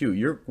level queue.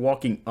 You're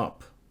walking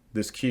up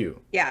this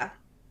queue. Yeah.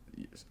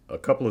 A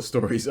couple of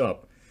stories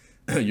up.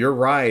 Your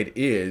ride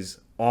is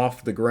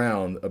off the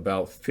ground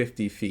about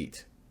 50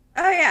 feet.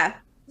 Oh, yeah.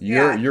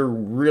 You're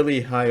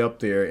really high up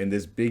there in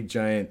this big,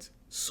 giant,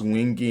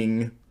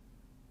 swinging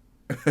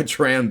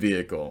tram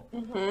vehicle,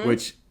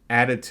 which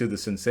added to the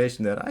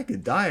sensation that I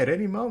could die at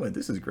any moment.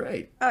 This is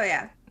great. Oh,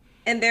 yeah.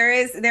 And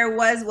there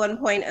was one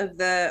point of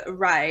the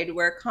ride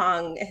where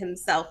Kong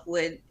himself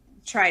would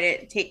try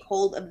to take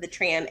hold of the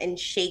tram and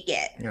shake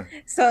it. Yeah.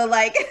 So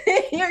like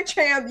your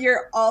tram,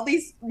 you're all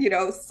these,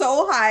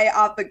 so high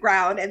off the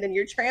ground, and then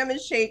your tram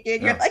is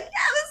shaking. You're like,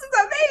 yeah, this is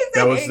amazing.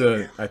 That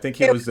was I think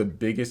he was the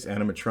biggest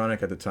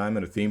animatronic at the time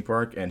at a theme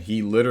park, and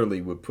he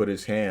literally would put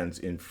his hands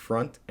in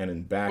front and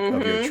in back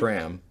of your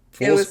tram.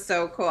 It was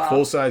so cool.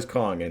 Full size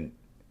Kong, and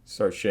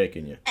start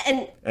shaking you.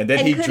 And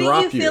then he'd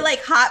drop you. Feel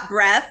like hot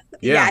breath?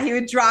 Yeah, he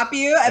would drop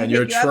you and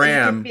your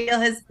tram you feel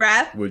his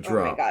breath would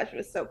drop. Oh my gosh, it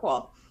was so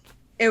cool.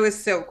 It was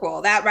so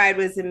cool. That ride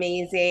was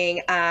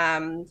amazing.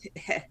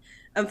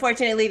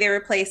 Unfortunately, they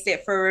replaced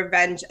it for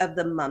Revenge of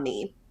the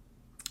Mummy.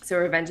 So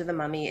Revenge of the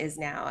Mummy is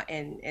now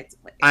in its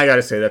place. I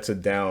gotta say that's a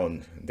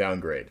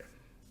downgrade.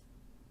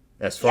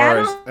 As far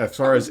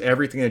as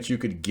everything that you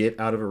could get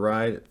out of a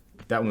ride,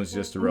 that one was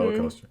just a roller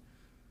coaster.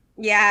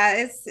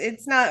 Yeah,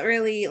 it's not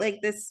really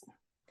like this.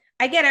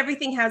 I get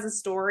everything has a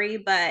story,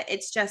 but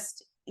it's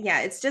just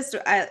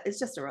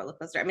a roller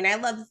coaster. I mean, I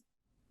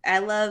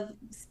love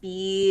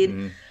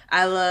Speed.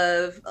 I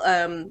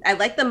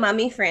like the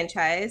Mummy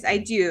franchise. I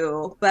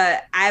do,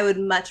 but I would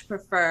much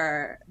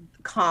prefer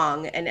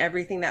Kong and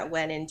everything that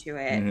went into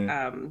it.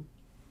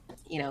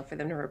 For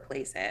them to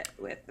replace it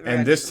with.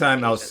 And this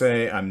time, I'll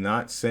say I'm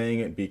not saying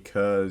it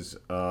because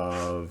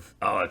of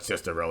it's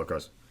just a roller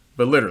coaster.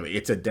 But literally,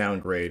 it's a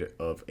downgrade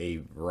of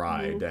a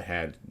ride that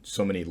had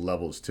so many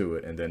levels to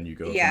it, and then you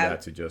go from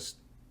that to just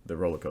the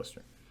roller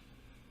coaster.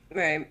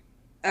 Right.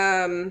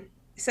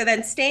 So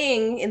then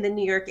staying in the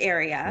New York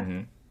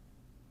area,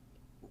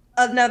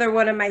 another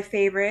one of my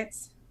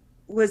favorites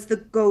was the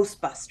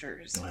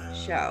Ghostbusters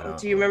show.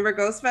 Do you remember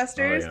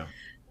Ghostbusters? Oh, yeah.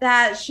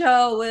 That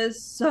show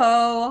was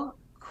so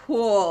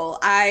cool.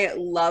 I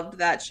loved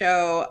that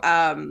show.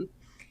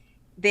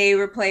 They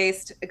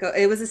replaced,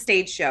 it was a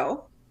stage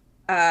show.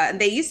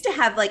 They used to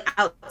have like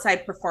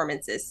outside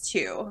performances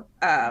too,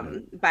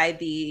 by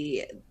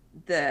the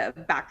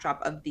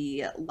backdrop of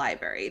the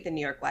library, the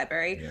New York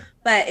Library. Yeah.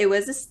 But it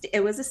was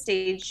a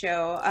stage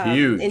show,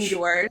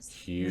 indoors,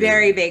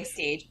 very big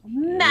stage,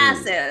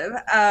 massive.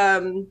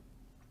 And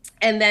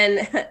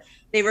then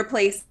they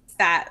replaced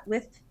that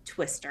with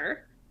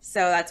Twister. So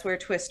that's where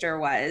Twister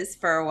was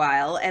for a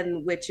while,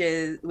 and which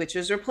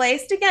was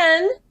replaced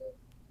again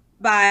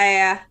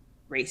by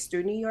Race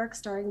Through New York,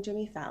 starring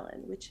Jimmy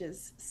Fallon, which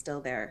is still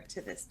there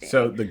to this day.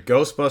 So the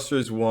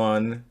Ghostbusters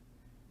one,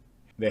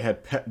 they had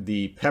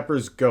the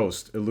Pepper's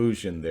Ghost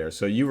illusion there.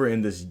 So you were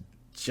in this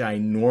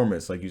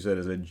ginormous, like you said,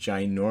 is a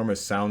ginormous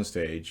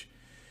soundstage.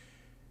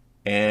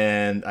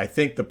 And I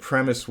think the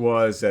premise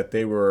was that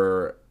they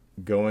were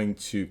going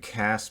to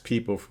cast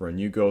people for a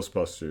new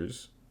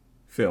Ghostbusters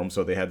film.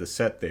 So they had the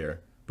set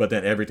there, but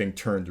then everything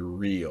turned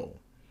real.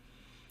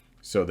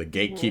 So the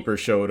gatekeeper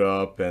showed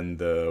up, and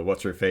the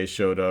what's-her-face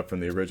showed up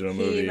from the original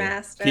movie.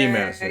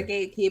 Keymaster,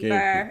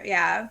 gatekeeper,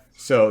 yeah.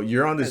 So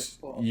you're on this.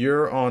 Cool.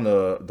 You're on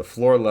the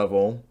floor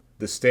level.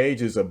 The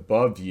stage is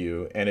above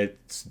you, and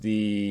it's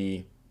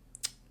the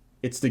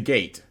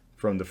gate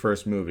from the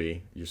first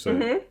movie.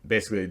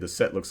 Basically the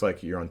set looks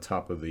like you're on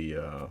top of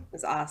the.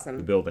 It's awesome.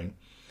 The building,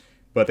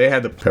 but they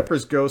had the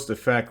Pepper's Ghost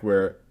effect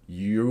where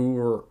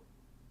your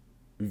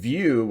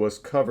view was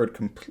covered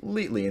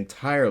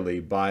entirely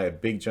by a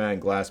big giant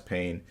glass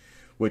pane,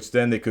 which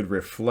then they could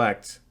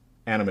reflect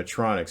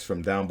animatronics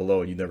from down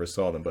below, and you never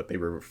saw them, but they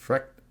would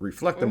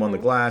reflect them on the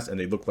glass, and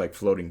they looked like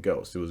floating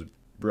ghosts. It was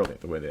brilliant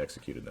the way they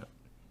executed that.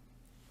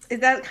 Is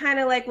that kind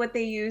of like what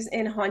they use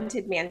in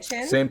Haunted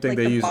Mansion? Same thing. Like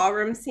they use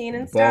ballroom scene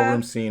and stuff.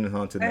 Ballroom scene in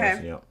Haunted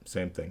Mansion. Yeah,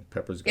 same thing.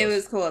 Pepper's Ghost. It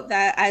was cool.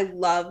 That I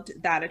loved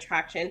that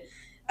attraction.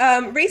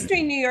 Race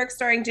Through New York,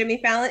 starring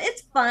Jimmy Fallon.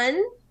 It's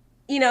fun.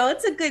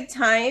 It's a good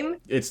time.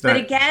 It's not.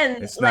 But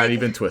again, it's not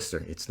even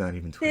Twister. It's not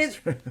even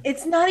Twister.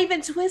 It's not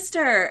even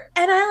Twister,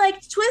 and I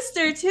liked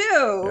Twister too.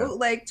 Yeah.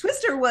 Like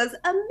Twister was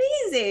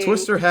amazing.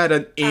 Twister had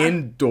an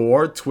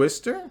indoor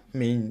Twister. I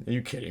mean, are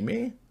you kidding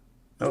me?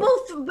 Oh.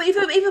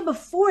 Well, even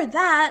before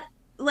that,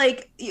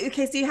 like,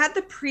 okay, so you had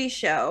the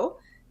pre-show,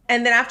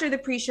 and then after the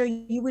pre-show,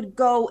 you would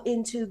go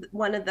into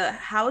one of the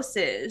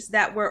houses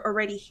that were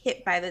already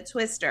hit by the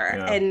Twister,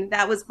 and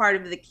that was part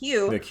of the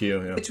queue. The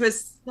queue, yeah. Which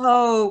was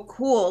so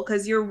cool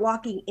because you're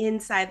walking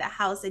inside the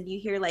house and you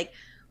hear like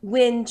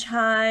wind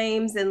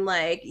chimes and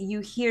like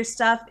you hear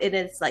stuff and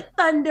it's like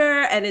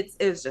thunder, and it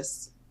was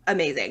just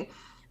amazing.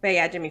 But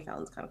yeah, Jimmy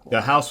Fallon's kind of cool.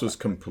 The house was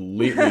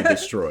completely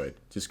destroyed,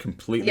 just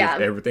completely. Yeah.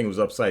 Everything was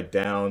upside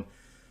down.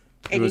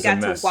 And you got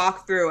to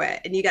walk through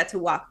it, and you got to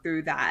walk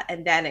through that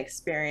and then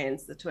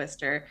experience the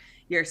Twister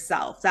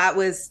yourself. That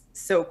was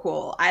so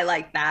cool. I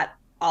like that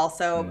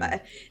also.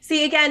 But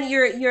see, again,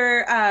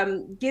 you're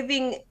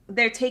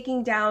they're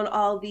taking down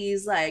all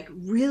these like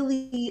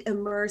really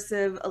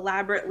immersive,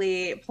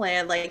 elaborately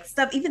planned like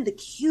stuff. Even the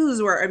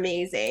cues were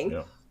amazing.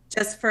 Yeah.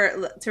 Just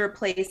to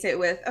replace it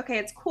with, okay,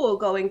 it's cool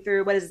going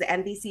through, what is it,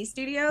 NBC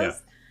Studios?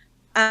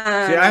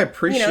 Yeah. See, I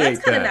appreciate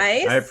that's that.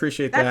 Nice. I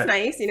appreciate that.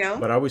 That's nice,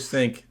 But I always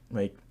think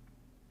like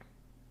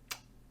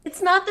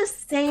it's not the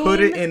same.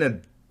 Put it in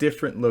a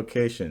different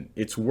location.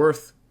 It's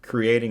worth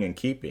creating and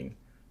keeping,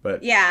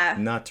 but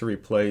not to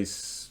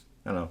replace.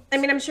 I don't know. I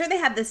mean, I'm sure they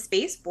have the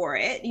space for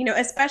it,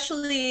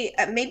 especially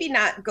maybe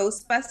not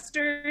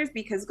Ghostbusters,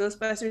 because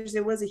Ghostbusters,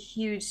 it was a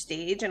huge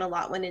stage and a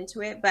lot went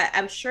into it, but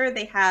I'm sure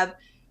they have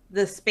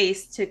the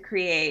space to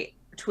create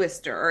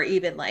Twister, or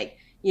even like,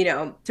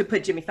 to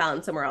put Jimmy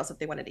Fallon somewhere else if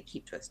they wanted to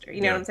keep Twister. You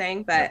know what I'm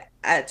saying? But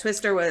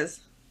Twister was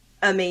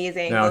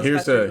amazing. Now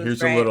here's a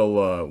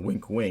little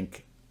wink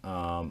wink.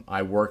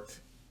 I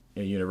worked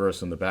at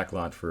Universal in the back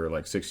lot for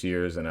like 6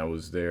 years, and I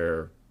was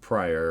there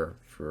prior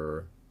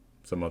for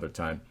some other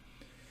time.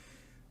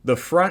 The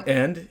front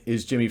end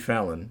is Jimmy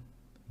Fallon,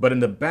 but in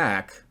the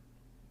back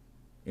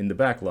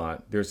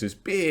lot, there's this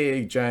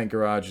big giant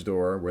garage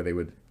door where they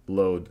would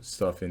load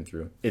stuff in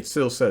through. It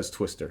still says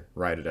Twister,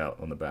 write it out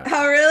on the back.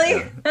 Oh,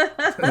 really?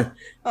 Yeah.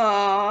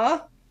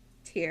 Aw,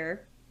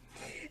 tear.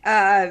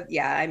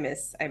 I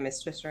miss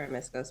Twister. I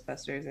miss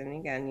Ghostbusters. And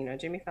again,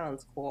 Jimmy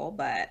Fallon's cool,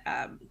 but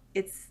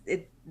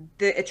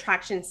the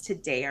attractions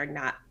today are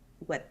not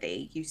what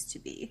they used to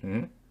be.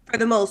 Mm-hmm. For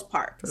the most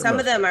part. Some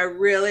of them are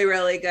really,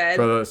 really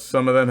good.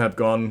 Some of them have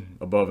gone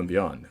above and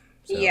beyond.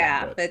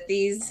 So, but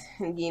these,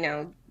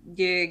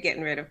 you're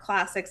getting rid of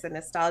classics and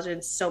nostalgia,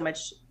 and so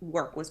much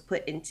work was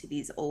put into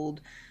these old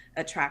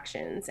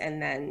attractions,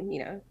 and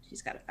then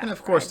she's got to. And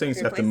of course, things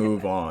have to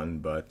move on,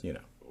 but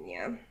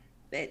Yeah,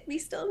 but we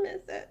still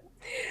miss it.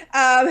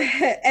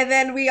 And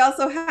then we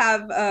also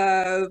have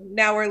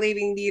now we're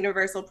leaving the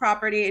Universal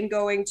property and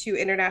going to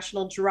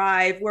International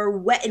Drive, where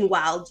Wet n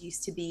Wild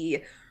used to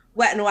be.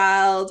 Wet n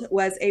Wild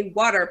was a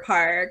water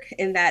park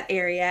in that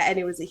area, and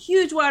it was a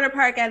huge water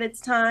park at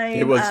its time.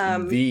 It was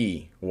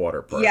the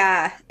water park.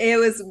 Yeah, it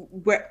was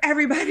where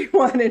everybody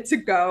wanted to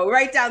go,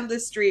 right down the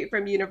street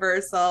from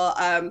Universal.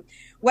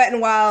 Wet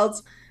n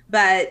Wild,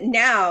 but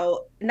now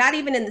not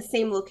even in the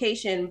same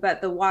location,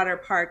 but the water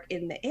park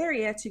in the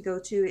area to go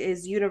to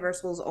is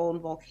Universal's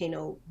own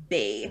Volcano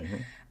Bay.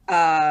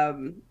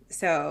 Mm-hmm.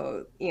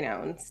 So,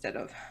 instead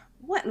of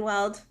Wet n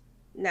Wild,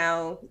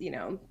 now,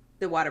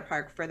 the water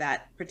park for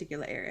that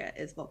particular area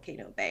is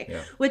Volcano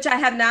Bay, which I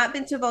have not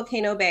been to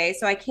Volcano Bay,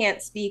 so I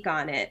can't speak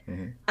on it.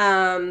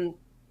 Mm-hmm.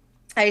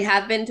 I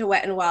have been to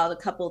Wet n Wild a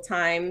couple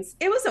times.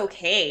 It was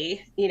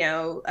okay,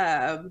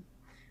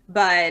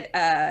 but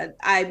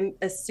I'm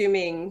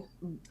assuming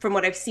from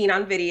what I've seen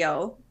on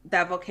video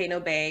that Volcano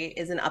Bay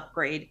is an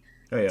upgrade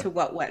to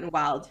what Wet n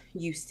Wild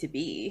used to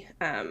be.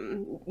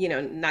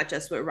 Not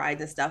just with rides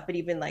and stuff, but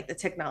even like the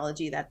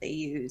technology that they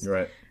use.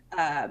 Right.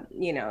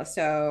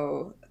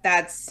 So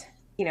that's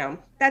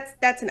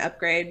an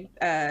upgrade.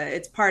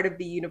 It's part of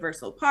the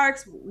Universal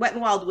Parks. Wet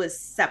n Wild was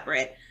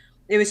separate.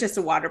 It was just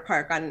a water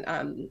park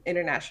on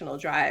International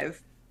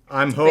Drive.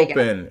 I'm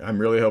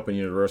really hoping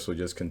Universal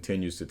just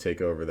continues to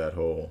take over that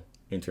whole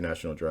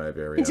International Drive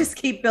area. And just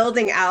keep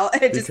building out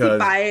and just keep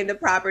buying the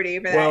property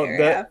for that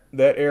area.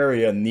 That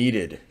area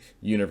needed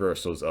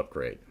Universal's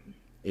upgrade.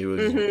 It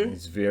was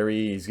it's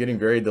getting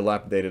very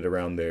dilapidated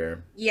around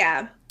there.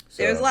 Yeah.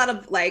 So. There's a lot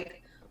of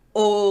like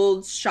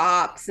old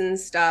shops and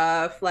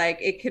stuff. Like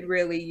it could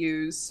really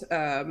use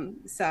some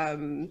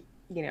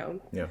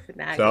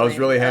So I was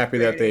really happy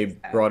that they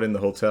brought in the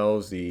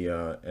hotels,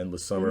 the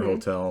Endless Summer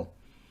Hotel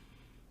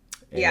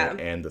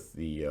and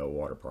the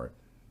water park,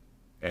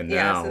 and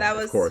now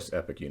of course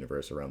Epic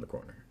Universe around the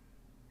corner.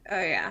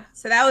 Oh yeah,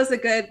 so that was a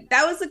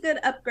good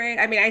upgrade.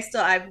 I mean,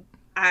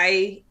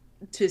 I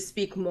to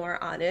speak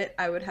more on it,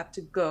 I would have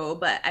to go,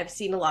 but I've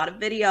seen a lot of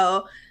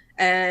video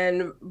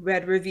and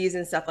read reviews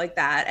and stuff like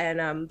that,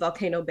 and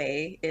Volcano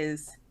Bay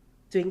is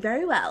doing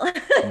very well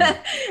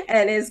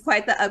and is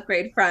quite the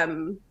upgrade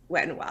from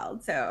Wet n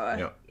Wild.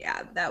 So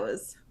that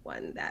was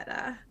one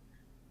that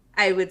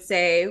I would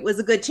say was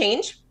a good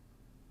change.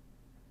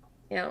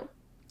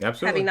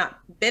 Absolutely. Having not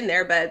been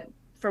there, but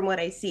from what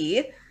I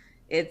see,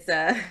 it's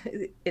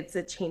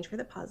a change for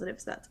the positive,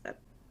 so that's good.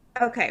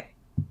 Okay.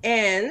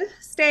 And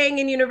staying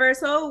in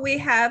Universal, we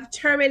have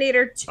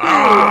Terminator 2.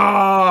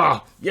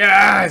 Ah,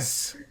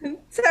 yes!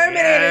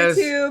 Terminator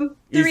 2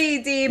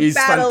 3D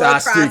Battle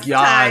Across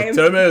Time.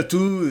 Terminator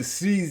 2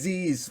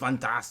 3D is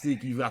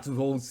fantastic. You have to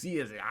go see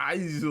it.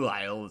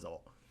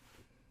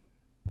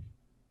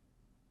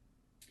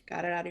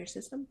 Got it out of your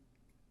system?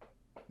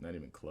 Not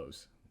even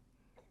close.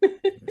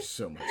 There's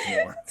so much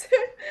more.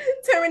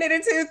 Terminator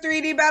 2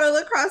 3D Battle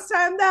Across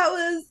Time. That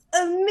was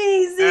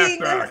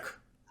amazing. Epic.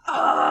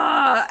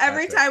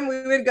 Every time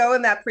we would go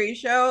in that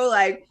pre-show,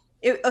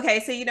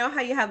 so you know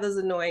how you have those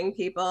annoying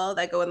people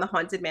that go in the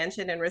Haunted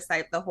Mansion and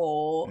recite the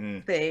whole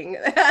thing?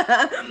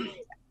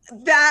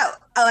 That,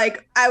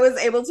 I was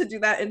able to do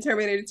that in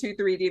Terminator 2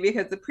 3D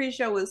because the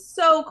pre-show was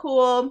so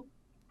cool.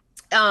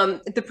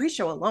 The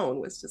pre-show alone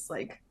was just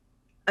like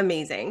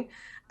amazing.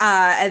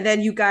 And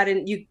then you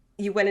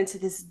went into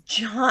this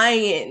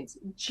giant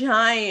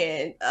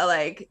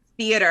like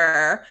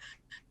theater,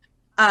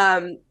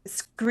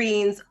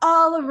 screens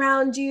all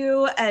around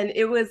you, and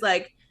it was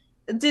like,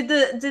 did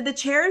the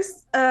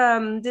chairs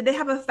did they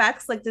have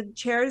effects? Like, did the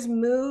chairs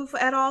move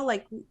at all,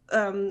 like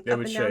up and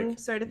down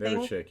sort of thing? They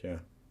would shake, yeah.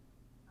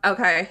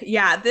 Okay,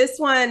 yeah, this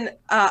one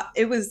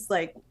it was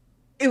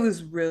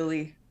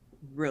really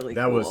really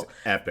that cool. Was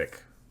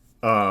epic.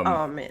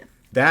 Oh man,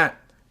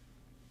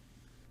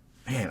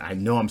 I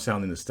know I'm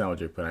sounding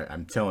nostalgic, but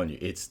I'm telling you,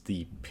 it's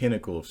the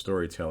pinnacle of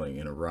storytelling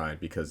in a ride,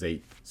 because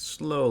they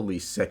slowly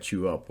set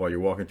you up while you're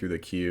walking through the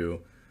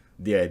queue.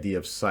 The idea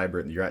of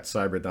you're at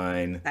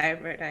Cyberdyne,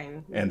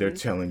 and they're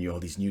telling you all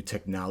these new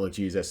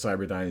technologies that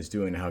Cyberdyne is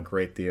doing and how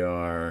great they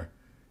are,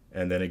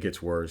 and then it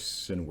gets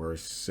worse and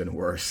worse and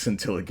worse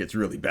until it gets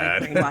really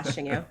bad. Like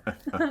brainwashing you.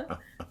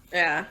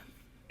 Yeah.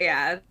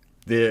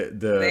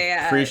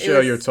 The pre-show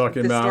you're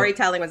talking about, the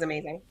storytelling was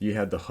amazing. You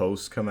had the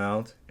host come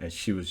out, and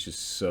she was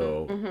just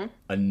so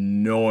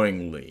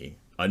annoyingly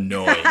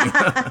annoying.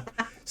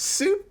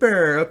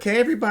 Super. Okay,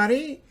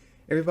 everybody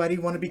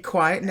want to be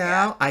quiet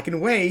now. Yeah. I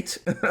can wait.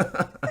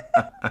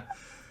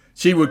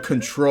 She would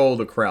control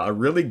the crowd. A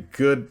really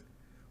good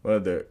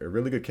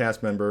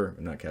cast member,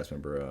 not cast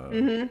member.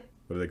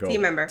 What do they call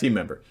it? Team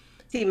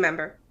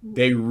member.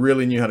 They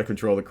really knew how to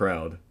control the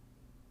crowd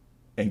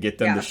and get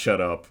them to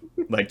shut up.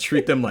 Like,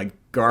 treat them like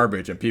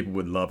garbage, and people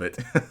would love it.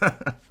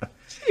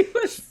 She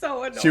was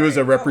so annoying. She was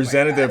a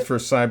representative for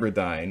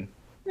Cyberdyne,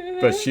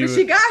 but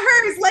she got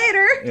hers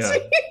later. Yeah,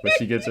 but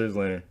she gets hers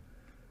later.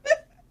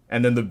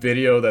 And then the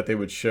video that they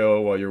would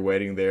show while you're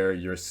waiting there,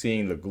 you're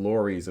seeing the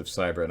glories of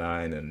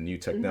Cyberdyne and new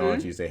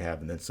technologies they have,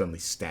 and then suddenly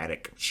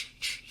static.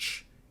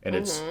 And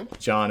it's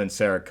John and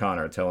Sarah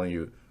Connor telling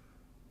you,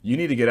 you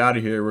need to get out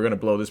of here. We're going to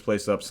blow this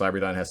place up.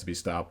 Cyberdyne has to be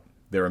stopped.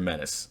 They're a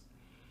menace.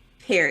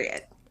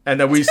 Period. And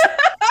then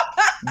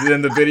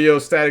then the video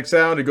static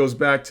sound, it goes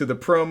back to the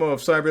promo of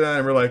Cyberdyne,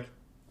 and we're like,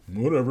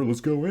 whatever,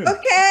 let's go in.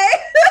 Okay.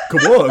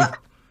 Come on.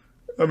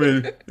 I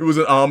mean, it was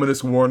an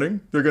ominous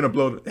warning. They're going to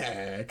blow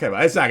come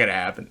on, it's not going to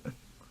happen.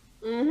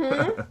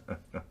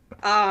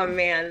 Oh,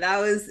 man,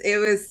 it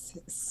was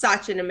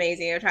such an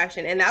amazing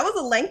attraction. And that was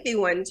a lengthy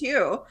one,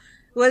 too.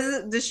 Was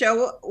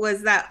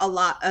that a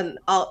lot?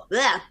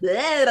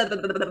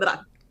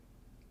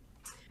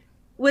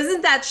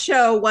 Wasn't that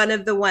show one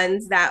of the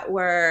ones that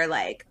were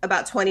like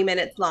about 20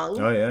 minutes long?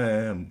 Oh,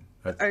 yeah.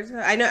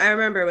 I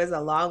remember it was a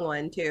long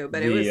one too,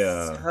 but it was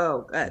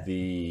so good.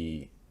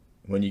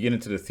 When you get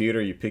into the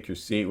theater, you pick your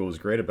seat. What was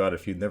great about it,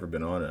 if you've never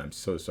been on it, I'm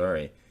so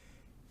sorry.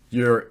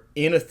 You're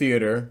in a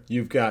theater.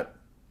 You've got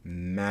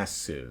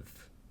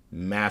massive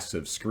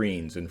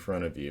screens in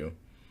front of you,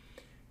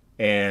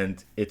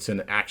 and it's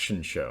an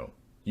action show.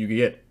 You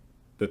get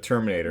the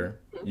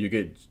Terminator. You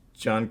get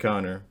John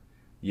Connor.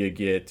 You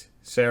get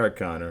Sarah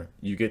Connor.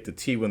 You get the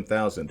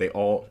T-1000. They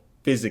all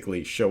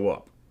physically show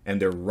up,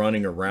 and they're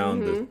running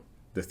around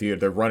the theater.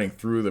 They're running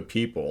through the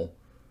people.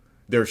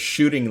 They're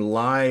shooting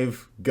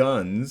live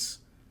guns.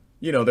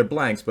 They're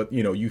blanks, but,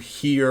 you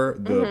hear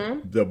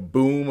the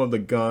boom of the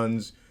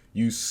guns.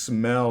 You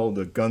smell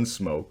the gun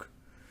smoke.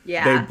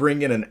 Yeah. They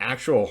bring in an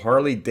actual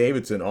Harley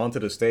Davidson onto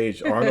the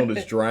stage. Arnold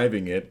is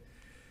driving it.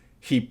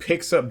 He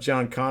picks up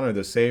John Connor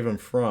to save him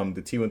from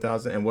the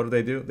T-1000. And what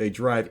do? They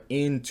drive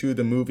into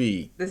the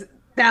movie.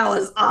 That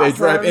was awesome. They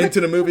drive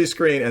into the movie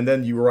screen, and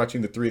then you were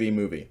watching the 3D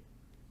movie.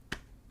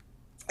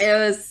 It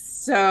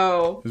was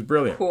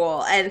brilliant.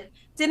 Cool. And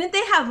didn't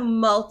they have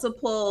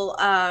multiple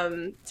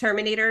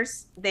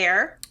Terminators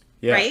there?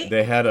 Yeah, right?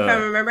 They had if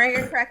I'm remembering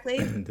it correctly.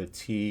 The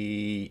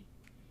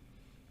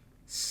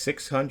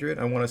T-600,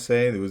 I want to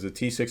say. There was a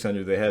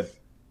T-600. They had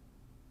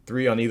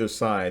 3 on either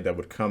side that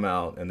would come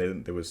out, and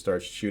then they would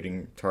start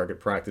shooting target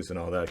practice and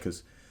all that,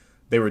 because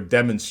they were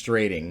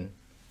demonstrating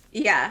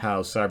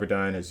how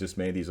Cyberdyne has just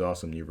made these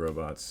awesome new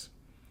robots.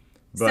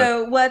 But,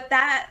 so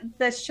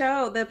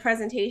the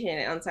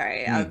presentation, I'm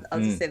sorry, I'll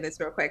just say this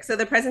real quick. So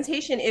the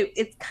presentation,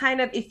 it's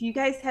kind of, if you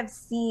guys have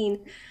seen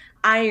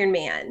Iron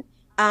Man,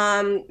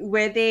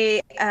 where they,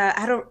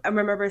 I don't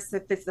remember if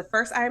it's the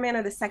first Iron Man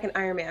or the second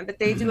Iron Man, but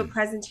they do a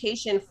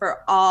presentation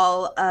for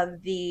all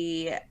of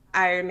the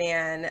Iron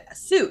Man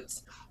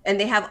suits. And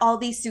they have all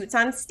these suits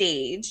on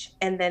stage,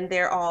 and then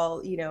they're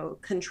all,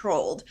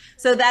 controlled.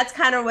 So that's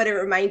kind of what it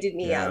reminded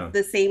me of,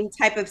 the same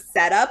type of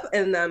setup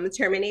in the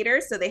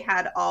Terminator. So they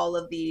had all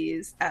of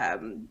these,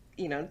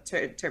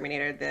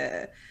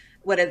 Terminator,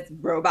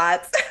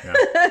 robots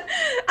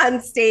on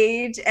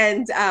stage,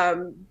 and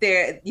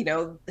they're,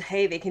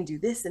 hey, they can do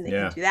this and they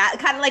can do that.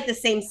 Kind of like the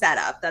same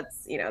setup.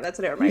 That's what it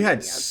reminded me of. You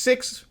had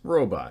 6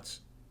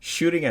 robots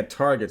shooting at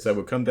targets that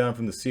would come down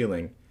from the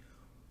ceiling.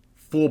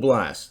 Full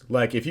blast.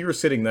 Like, if you were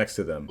sitting next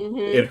to them,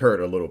 it hurt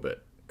a little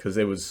bit because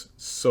it was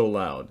so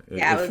loud. It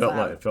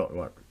felt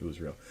like it was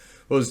real.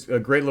 What was a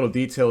great little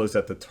detail is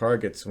that the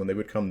targets, when they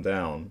would come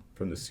down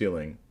from the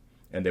ceiling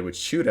and they would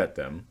shoot at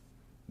them,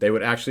 they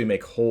would actually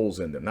make holes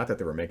in them. Not that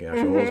they were making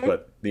actual holes,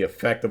 but the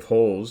effect of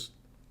holes,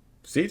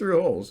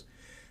 see-through holes,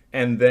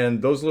 and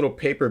then those little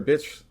paper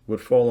bits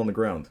would fall on the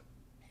ground.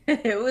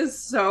 It was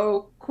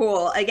so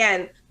cool.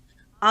 Again,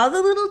 all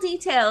the little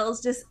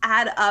details just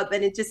add up,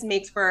 and it just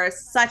makes for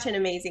such an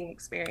amazing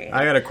experience.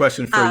 I got a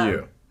question for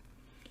you.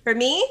 For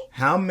me?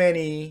 How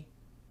many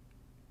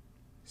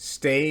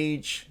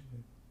stage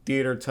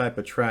theater type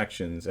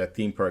attractions at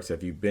theme parks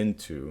have you been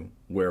to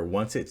where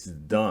once it's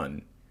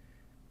done,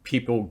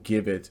 people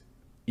give it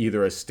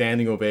either a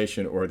standing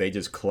ovation or they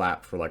just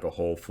clap for like a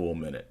whole full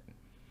minute?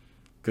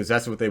 Because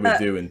that's what they would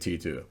do in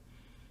T2.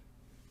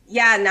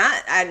 Yeah,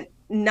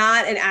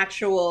 not an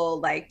actual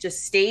like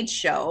just stage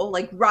show,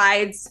 like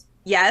rides.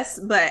 Yes,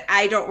 but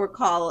I don't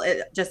recall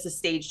it just a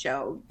stage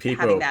show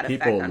having that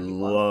effect on people. People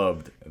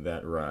loved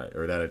that ride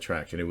or that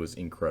attraction. It was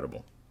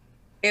incredible.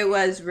 It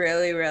was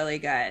really, really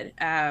good.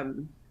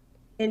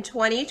 In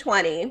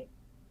 2020,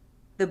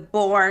 the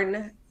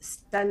Bourne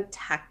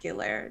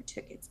Stuntacular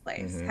took its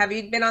place. Mm-hmm. Have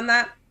you been on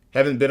that?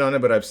 Haven't been on it,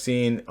 but I've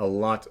seen a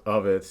lot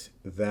of it.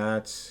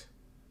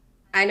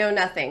 I know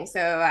nothing, so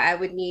I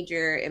would need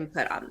your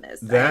input on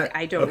this.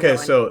 I don't know. Okay,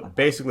 so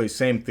basically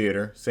same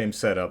theater, same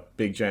setup,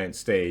 big giant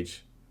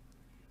stage.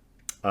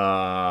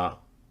 Now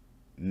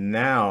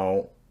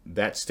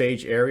that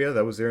stage area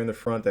that was there in the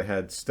front that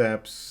had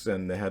steps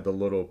and they had the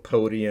little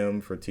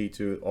podium for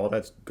T2, all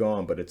that's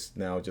gone, but it's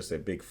now just a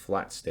big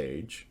flat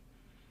stage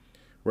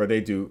where they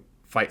do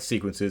fight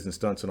sequences and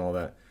stunts and all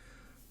that.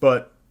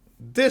 But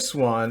this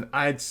one,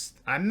 I'm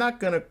not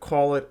going to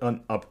call it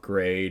an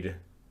upgrade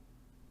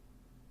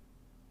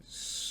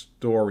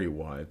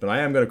story-wise, but I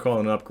am going to call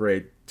it an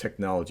upgrade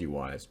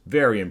technology-wise.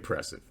 Very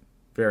impressive.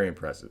 Very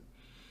impressive.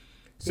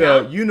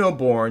 So, you know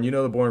Bourne, you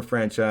know the Bourne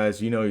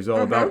franchise, you know he's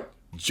all about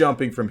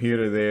jumping from here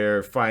to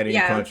there, fighting,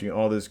 punching,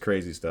 all this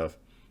crazy stuff.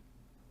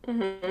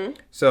 Mm-hmm.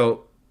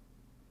 So,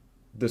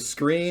 the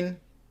screen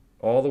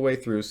all the way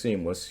through,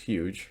 seamless,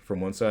 huge, from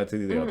one side to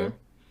the other.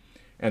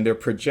 And they're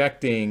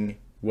projecting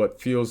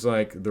what feels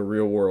like the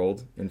real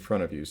world in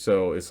front of you.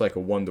 So, it's like a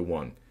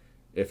one-to-one.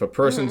 If a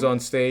person's on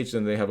stage,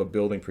 then they have a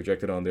building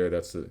projected on there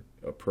that's the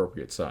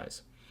appropriate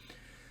size.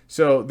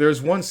 So,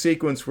 there's one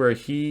sequence where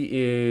he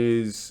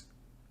is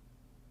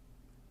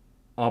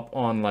up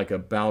on like a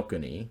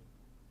balcony,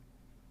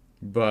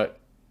 but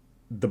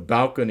the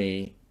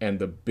balcony and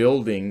the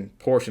building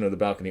portion of the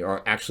balcony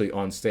are actually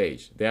on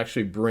stage. They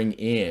actually bring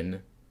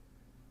in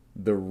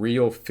the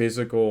real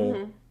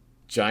physical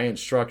giant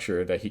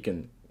structure that he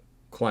can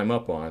climb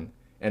up on,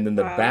 and then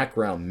the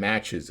background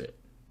matches it.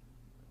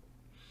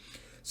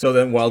 So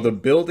then while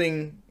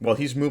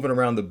he's moving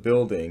around the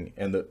building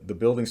and the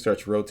building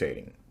starts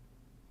rotating,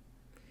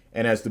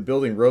 and as the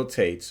building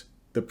rotates,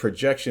 the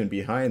projection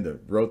behind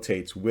it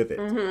rotates with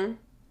it.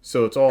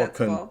 So it's all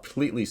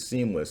completely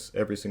seamless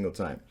every single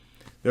time.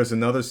 There's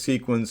another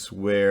sequence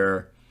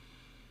where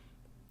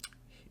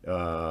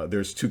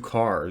there's two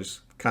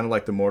cars, kind of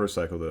like the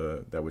motorcycle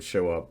that would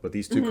show up, but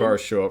these two cars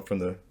show up from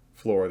the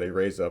floor. They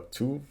raise up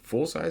two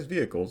full-size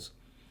vehicles,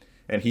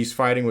 and he's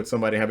fighting with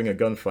somebody, having a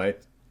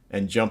gunfight,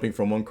 and jumping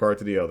from one car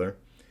to the other.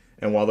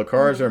 And while the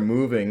cars are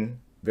moving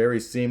very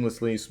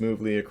seamlessly,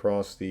 smoothly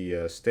across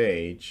the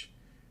stage,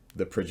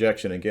 the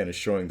projection, again, is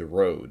showing the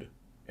road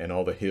and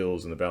all the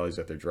hills and the valleys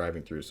that they're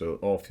driving through. So it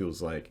all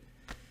feels like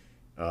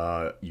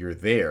you're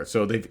there.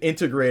 So they've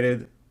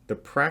integrated the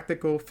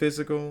practical,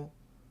 physical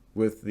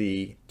with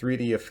the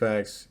 3D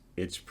effects.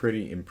 It's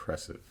pretty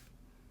impressive.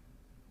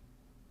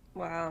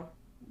 Wow.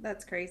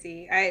 That's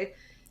crazy.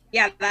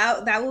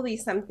 That will be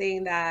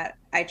something that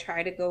I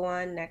try to go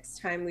on next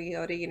time we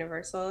go to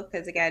Universal.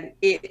 Because, again,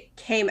 it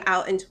came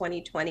out in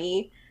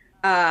 2020.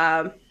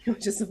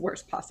 Which is the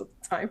worst possible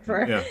time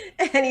for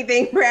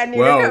anything brand new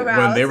to come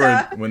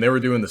out. When they were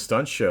doing the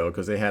stunt show,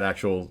 because they had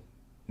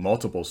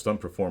multiple stunt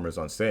performers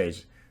on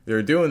stage, they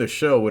were doing the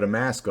show with a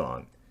mask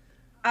on.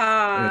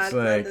 It's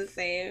like, not the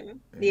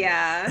same.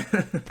 Yeah.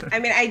 I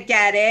mean, I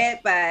get it,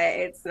 but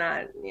it's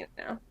not, it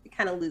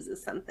kind of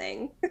loses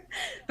something.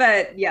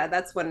 But yeah,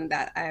 that's one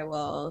that I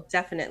will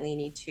definitely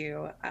need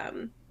to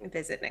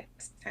visit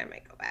next time I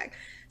go back.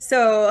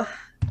 So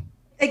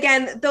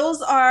again,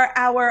 those are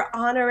our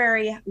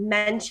honorary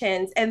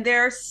mentions, and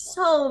there are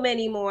so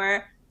many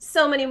more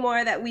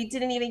that we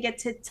didn't even get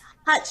to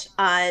touch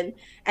on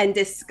and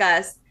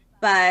discuss,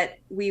 but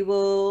we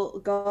will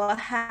go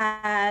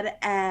ahead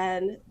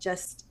and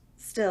just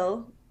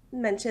still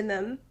mention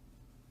them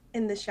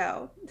in the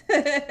show.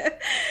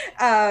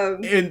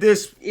 In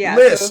this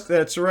list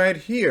that's right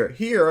here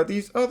are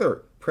these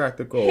other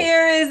practical.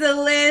 Here is a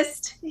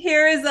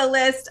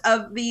list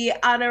of the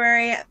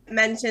honorary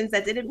mentions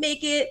that didn't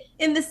make it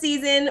in the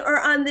season or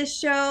on this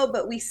show,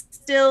 but we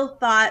still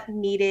thought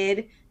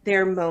needed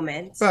their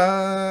moment.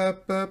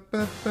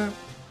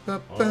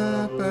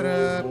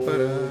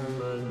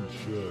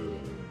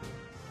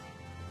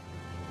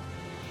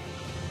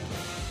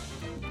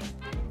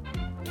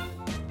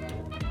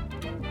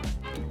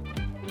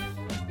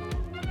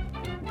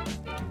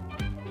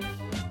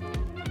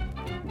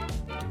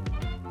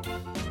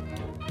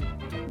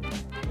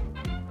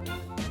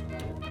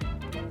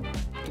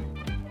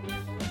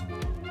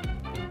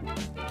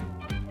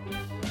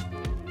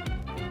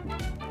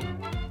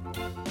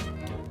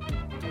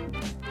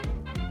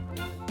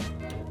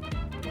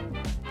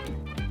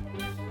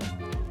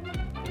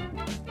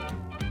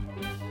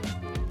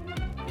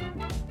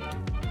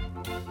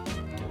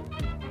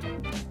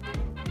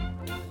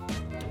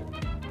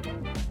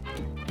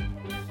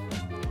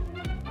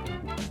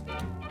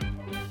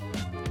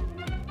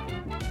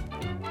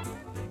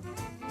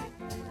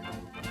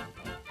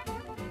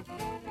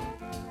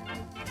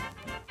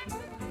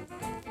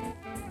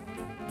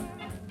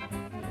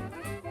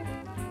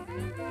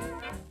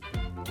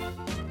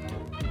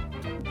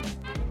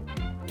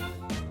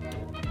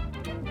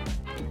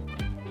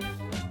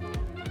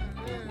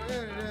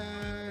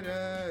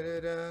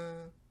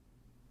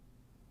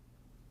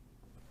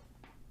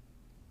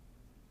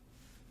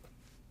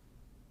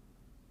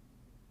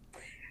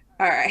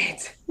 All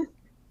right.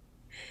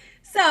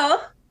 So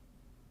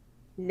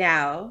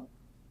now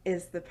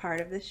is the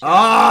part of the show.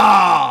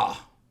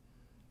 Ah!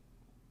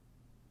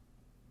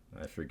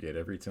 I forget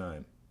every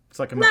time. It's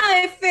like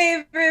my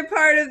favorite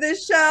part of the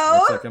show.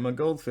 It's like I'm a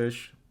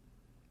goldfish.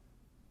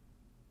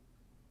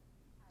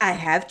 I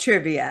have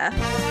trivia.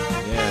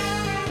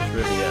 Yes,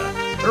 trivia.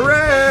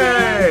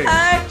 Hooray!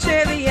 Our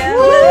trivia.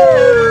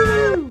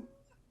 Woo!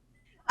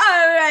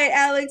 All right,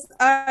 Alex,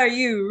 are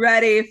you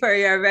ready for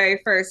your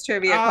very first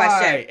trivia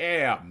question? I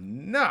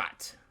am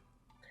not.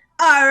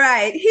 All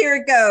right, here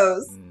it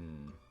goes.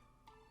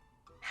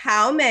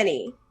 How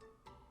many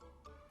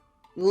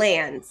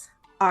lands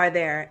are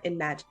there in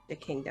Magic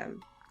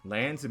Kingdom?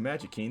 Lands in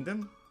Magic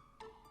Kingdom?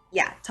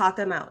 Yeah, talk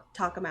them out.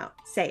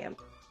 Say them.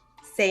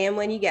 Say them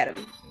when you get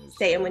them.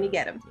 Say them when you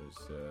get them.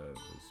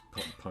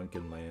 There's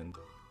Pumpkin Land.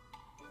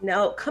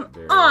 No, come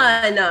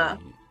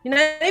on. You're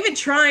not even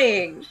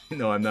trying.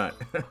 No, I'm not.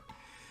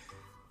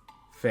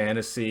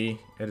 Fantasy,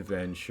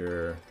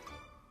 Adventure,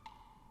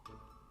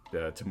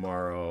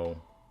 Tomorrow,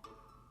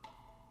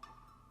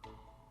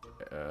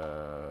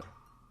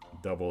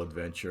 Double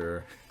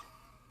Adventure.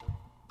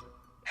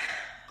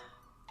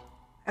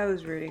 I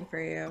was rooting for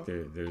you.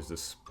 There's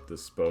the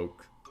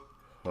Spoke,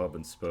 Hub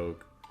and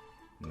Spoke,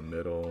 in the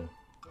middle.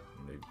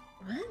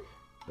 What?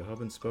 The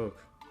Hub and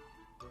Spoke.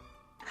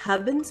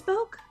 Hub and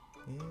Spoke?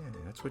 Yeah,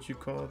 that's what you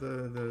call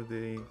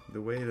the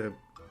way the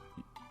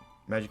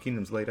Magic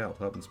Kingdom's laid out.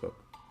 Hub and Spoke,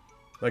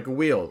 like a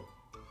wheel.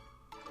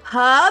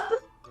 Hub?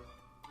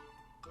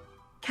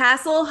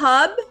 Castle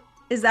Hub?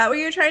 Is that what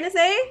you're trying to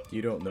say?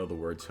 You don't know the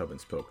words Hub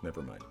and Spoke.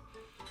 Never mind.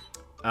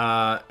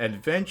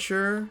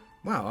 Adventure.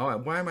 Wow,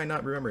 why am I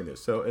not remembering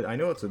this? So I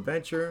know it's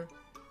Adventure,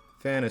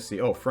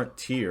 Fantasy. Oh,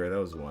 Frontier. That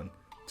was one.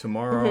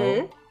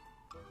 Tomorrow.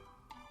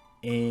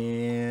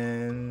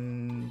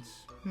 And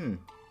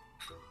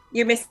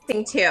You're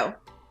missing two.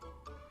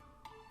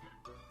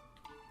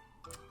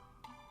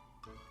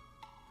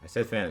 I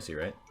said Fantasy,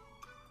 right?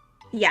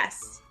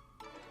 Yes.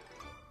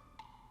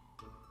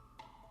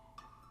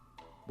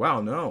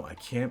 Wow, no, I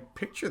can't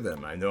picture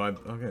them. I know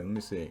okay, let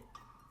me see.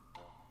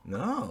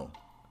 No.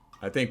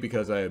 I think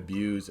because I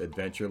abuse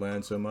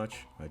Adventureland so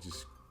much, I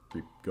just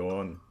go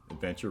on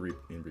Adventure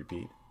and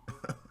repeat.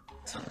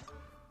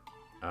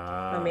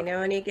 Let me know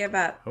when you give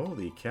up.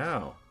 Holy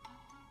cow.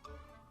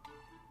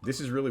 This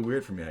is really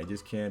weird for me. I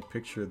just can't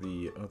picture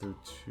the other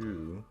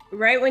two.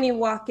 Right when you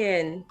walk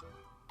in.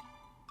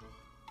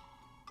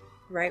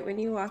 Right when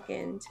you walk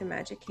into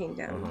Magic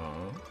Kingdom.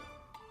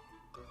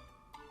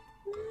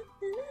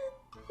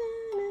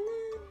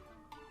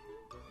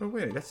 Oh,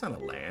 wait, that's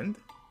not a land?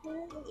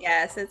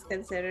 Yes, it's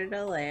considered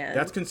a land.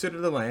 That's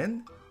considered a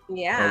land?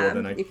 Yeah.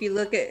 Oh, well, if you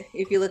look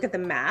at the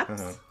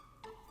maps,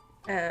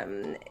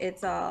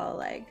 it's all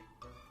like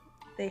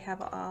they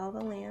have all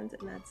the lands,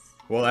 and that's.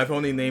 Well, I've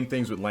only named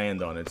things with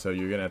land on it, so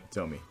you're gonna have to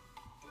tell me.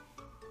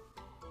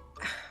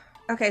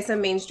 Okay, so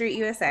Main Street,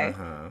 USA.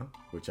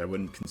 Which I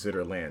wouldn't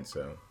consider land,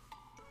 so.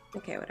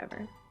 Okay,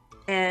 whatever.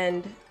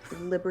 And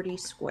Liberty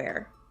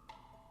Square.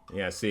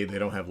 Yeah, see, they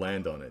don't have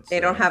land on it. They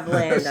don't have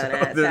land on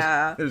it.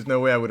 There's no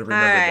way I would have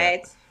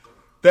remembered that.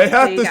 They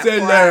have to say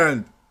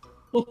land.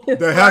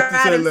 They have to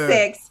say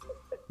land. 6.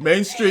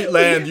 Main Street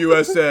Land,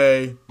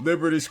 USA.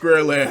 Liberty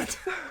Square Land.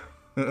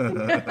 4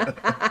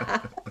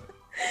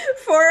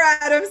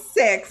 out of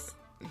 6.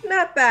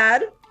 Not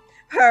bad.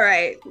 All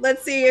right,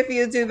 let's see if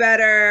you do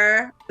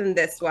better than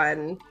this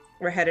one.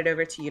 We're headed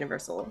over to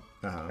Universal.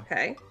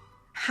 Okay.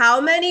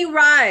 How many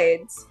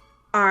rides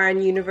are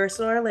on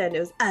Universal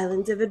Orlando's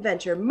Islands of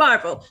Adventure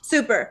Marvel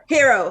Super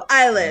Hero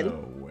Island?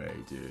 No way,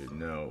 dude.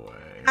 No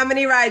way. How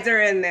many rides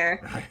are in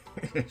there?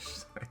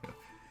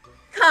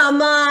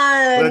 Come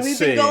on. We've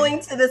been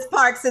going to this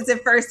park since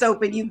it first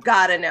opened. You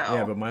gotta know.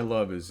 Yeah, but my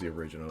love is the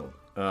original.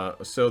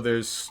 So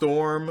there's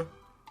Storm,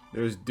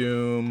 there's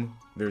Doom,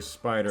 there's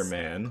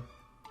Spider-Man.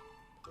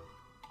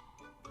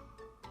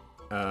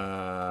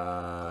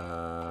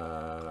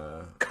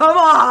 Come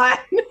on.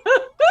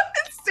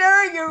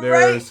 Staring you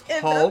right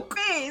in Hulk. the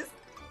face.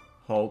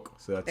 Hulk.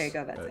 So that's, there you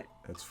go. That's it.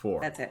 That's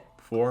 4. That's it.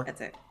 4? That's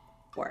it.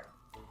 4.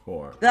 The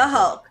okay.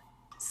 Hulk.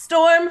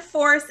 Storm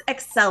Force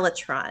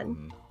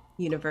Excellatron.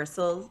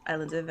 Universal's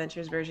Islands of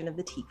Adventure's version of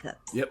the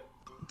teacups. Yep.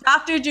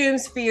 Dr.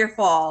 Doom's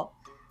Fearfall.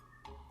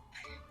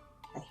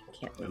 I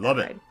can't. I love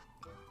it.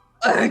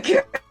 I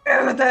can't.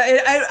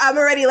 I'm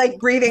already like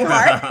breathing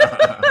hard.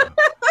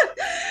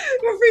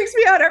 It freaks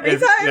me out every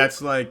time.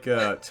 That's like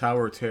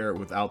Tower of Terror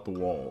without the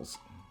walls.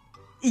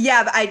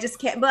 Yeah, but I just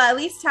can't. But at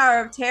least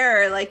Tower of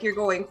Terror, like you're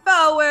going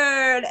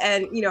forward,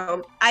 and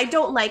I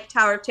don't like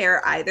Tower of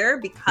Terror either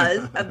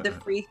because of the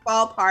free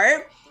fall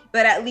part.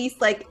 But at least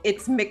like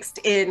it's mixed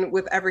in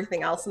with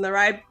everything else in the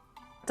ride.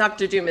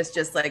 Dr. Doom is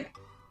just like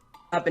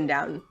up and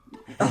down.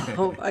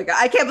 Oh my god!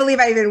 I can't believe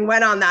I even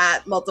went on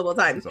that multiple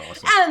times. That's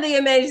awesome. And the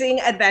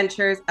Amazing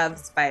Adventures of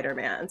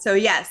Spider-Man. So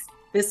yes,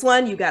 this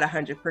one you got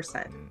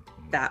 100%.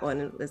 That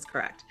one is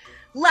correct.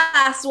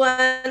 Last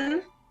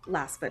one,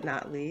 last but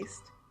not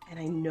least. And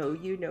I know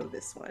you know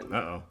this one.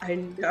 Uh-oh. I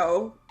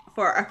know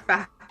for a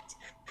fact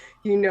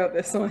You know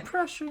this one.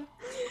 Pressure.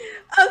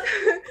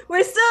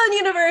 We're still in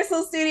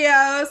Universal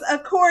Studios,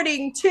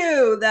 according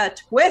to the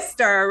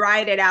Twister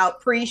Ride It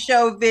Out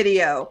pre-show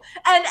video.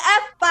 An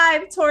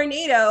F5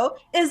 tornado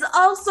is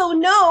also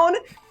known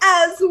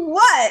as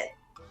what?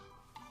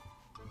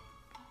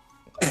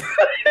 The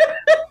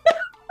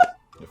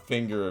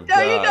finger of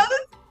God. You know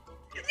this?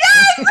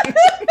 Yes!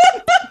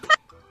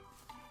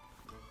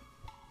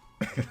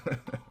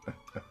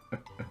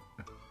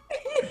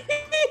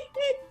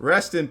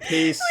 Rest in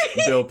peace,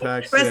 Bill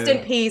Paxton. Rest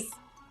in peace.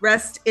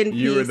 Rest in peace.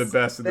 You were the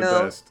best of the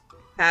best.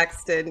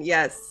 Paxton,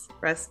 yes.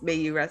 May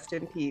you rest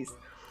in peace.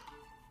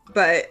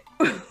 But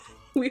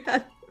we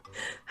had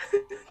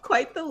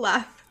quite the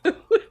laugh with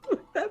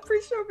that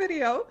pre-show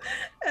video,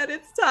 and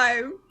it's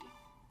time.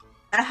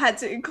 I had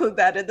to include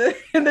that in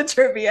the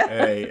trivia.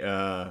 Hey,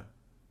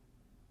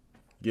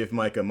 give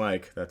Mike a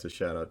mic. That's a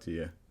shout out to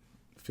you.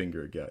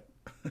 Finger of God.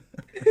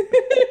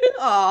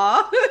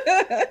 Aw.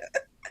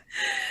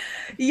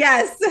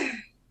 Yes.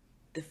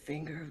 The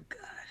finger of God.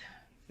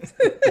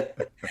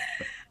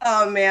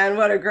 Oh man,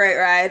 what a great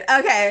ride.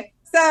 Okay,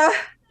 so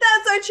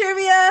that's our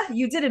trivia.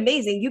 You did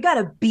amazing. You got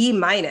a B-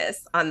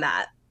 on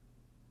that.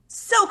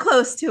 So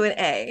close to an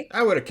A.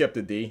 I would have kept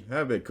a D. I'd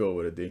have been cool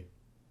with a D.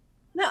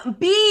 No,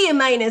 B-,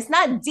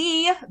 not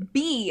D,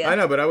 B. I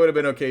know, but I would have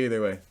been okay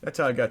either way. That's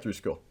how I got through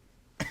school.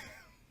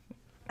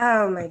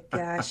 Oh my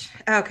gosh.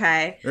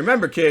 Okay.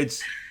 Remember,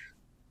 kids,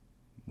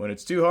 when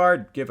it's too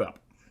hard, give up.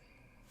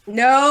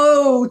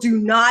 No, do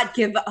not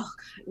give up. Oh,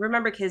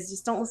 remember, kids,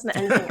 just don't listen to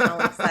anything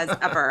Alex says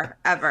ever.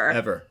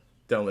 Ever.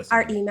 Don't listen.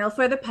 Our email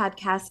for the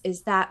podcast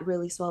is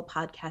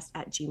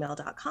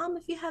thatreallyswellpodcast@gmail.com.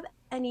 If you have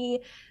any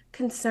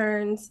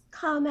concerns,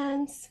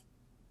 comments,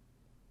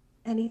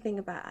 anything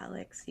about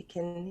Alex, you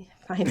can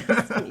find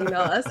us and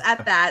email us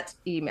at that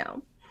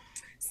email.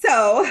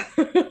 So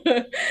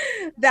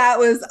that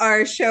was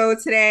our show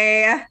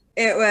today.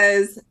 It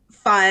was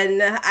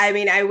fun. I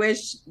mean, I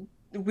wish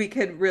we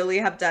could really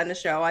have done a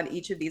show on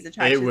each of these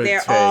attractions. It would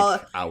take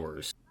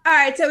hours. All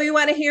right, so we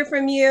want to hear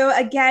from you.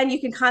 Again, you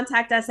can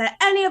contact us at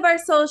any of our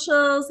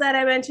socials that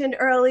I mentioned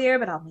earlier,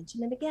 but I'll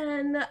mention it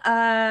again.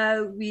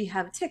 We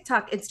have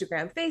TikTok,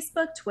 Instagram,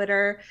 Facebook,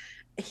 Twitter,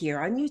 here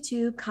on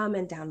YouTube.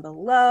 Comment down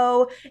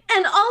below.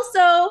 And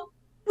also,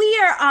 we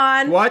are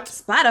on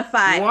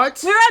Spotify.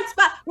 What?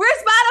 We're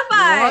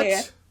Spotify.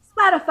 What?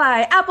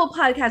 Spotify, Apple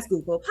Podcasts,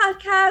 Google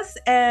Podcasts,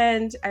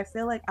 and I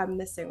feel like I'm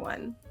missing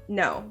one.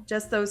 No,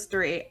 just those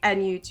three,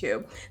 and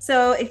YouTube.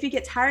 So if you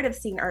get tired of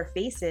seeing our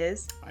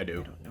faces, I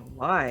do. I don't know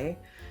why.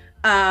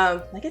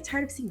 I get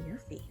tired of seeing your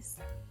face.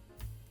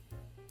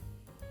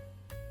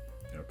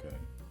 Okay.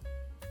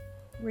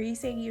 Were you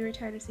saying you were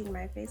tired of seeing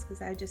my face?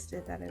 Because I just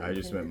did that. I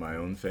just meant my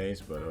own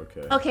face, but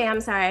okay. Okay, I'm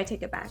sorry. I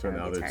take it back. So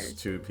now there's tired.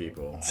 2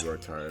 people who are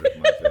tired of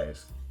my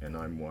face, and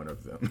I'm one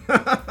of them.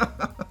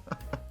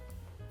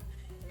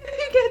 If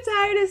you get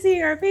tired of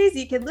seeing our face,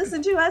 you can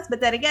listen to us.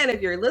 But then again,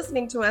 if you're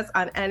listening to us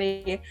on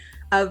any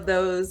of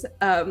those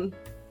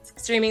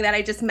streaming that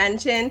I just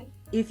mentioned,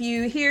 if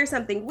you hear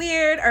something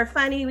weird or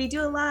funny, we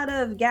do a lot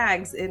of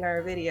gags in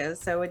our videos.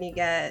 So when you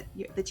get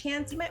the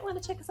chance, you might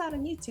want to check us out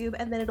on YouTube,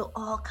 and then it'll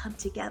all come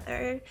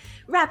together,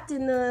 wrapped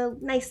in a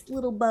nice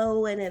little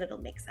bow, and it'll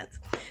make sense.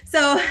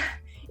 So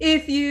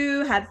if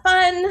you had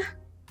fun,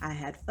 I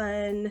had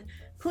fun,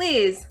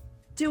 please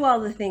do all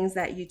the things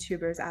that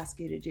YouTubers ask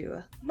you to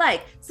do.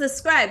 Like,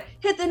 subscribe,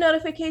 hit the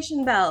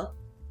notification bell,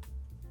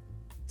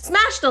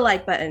 smash the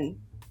like button.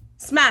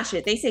 Smash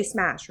it. They say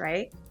smash,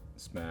 right?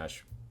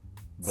 Smash.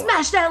 Bop.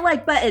 Smash that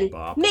like button.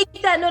 Bop.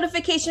 Make that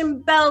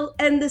notification bell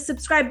and the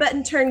subscribe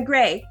button turn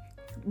gray.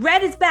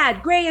 Red is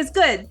bad. Gray is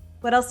good.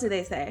 What else do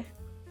they say?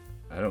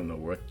 I don't know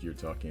what you're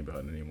talking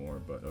about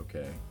anymore, but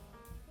okay.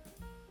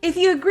 If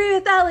you agree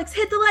with Alex,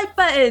 hit the like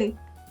button.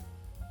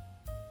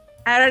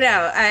 I don't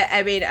know.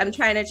 I mean, I'm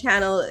trying to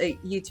channel a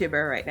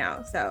YouTuber right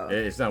now, so.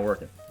 It's not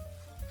working.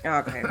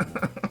 Okay.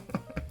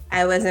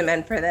 I wasn't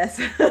meant for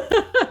this.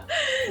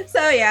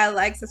 So yeah,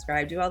 like,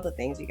 subscribe, do all the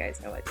things you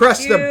guys know what Press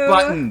to do. the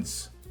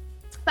buttons.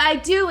 By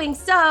doing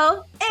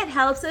so, it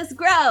helps us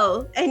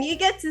grow, and you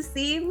get to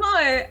see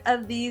more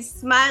of these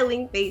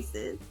smiling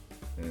faces.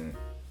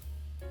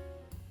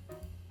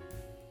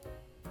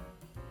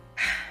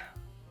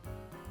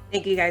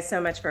 Thank you guys so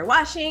much for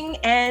watching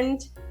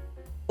and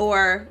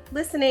or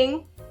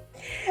listening.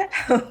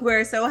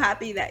 We're so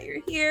happy that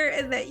you're here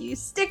and that you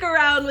stick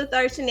around with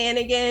our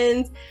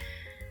shenanigans.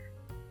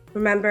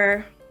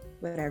 Remember,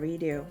 whatever you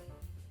do.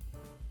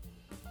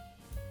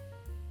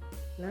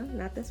 No,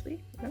 not this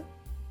week. No.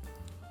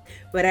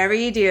 Whatever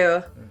you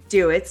do,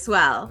 do it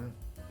swell.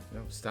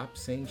 No, stop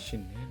saying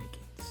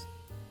shenanigans.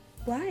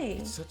 Why?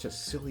 It's such a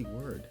silly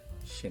word.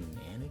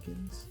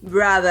 Shenanigans?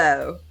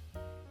 Bravo.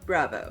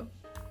 Bravo.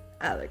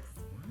 Alex.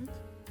 What?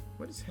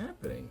 What is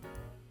happening?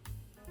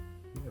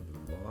 You have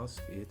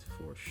lost it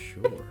for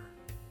sure.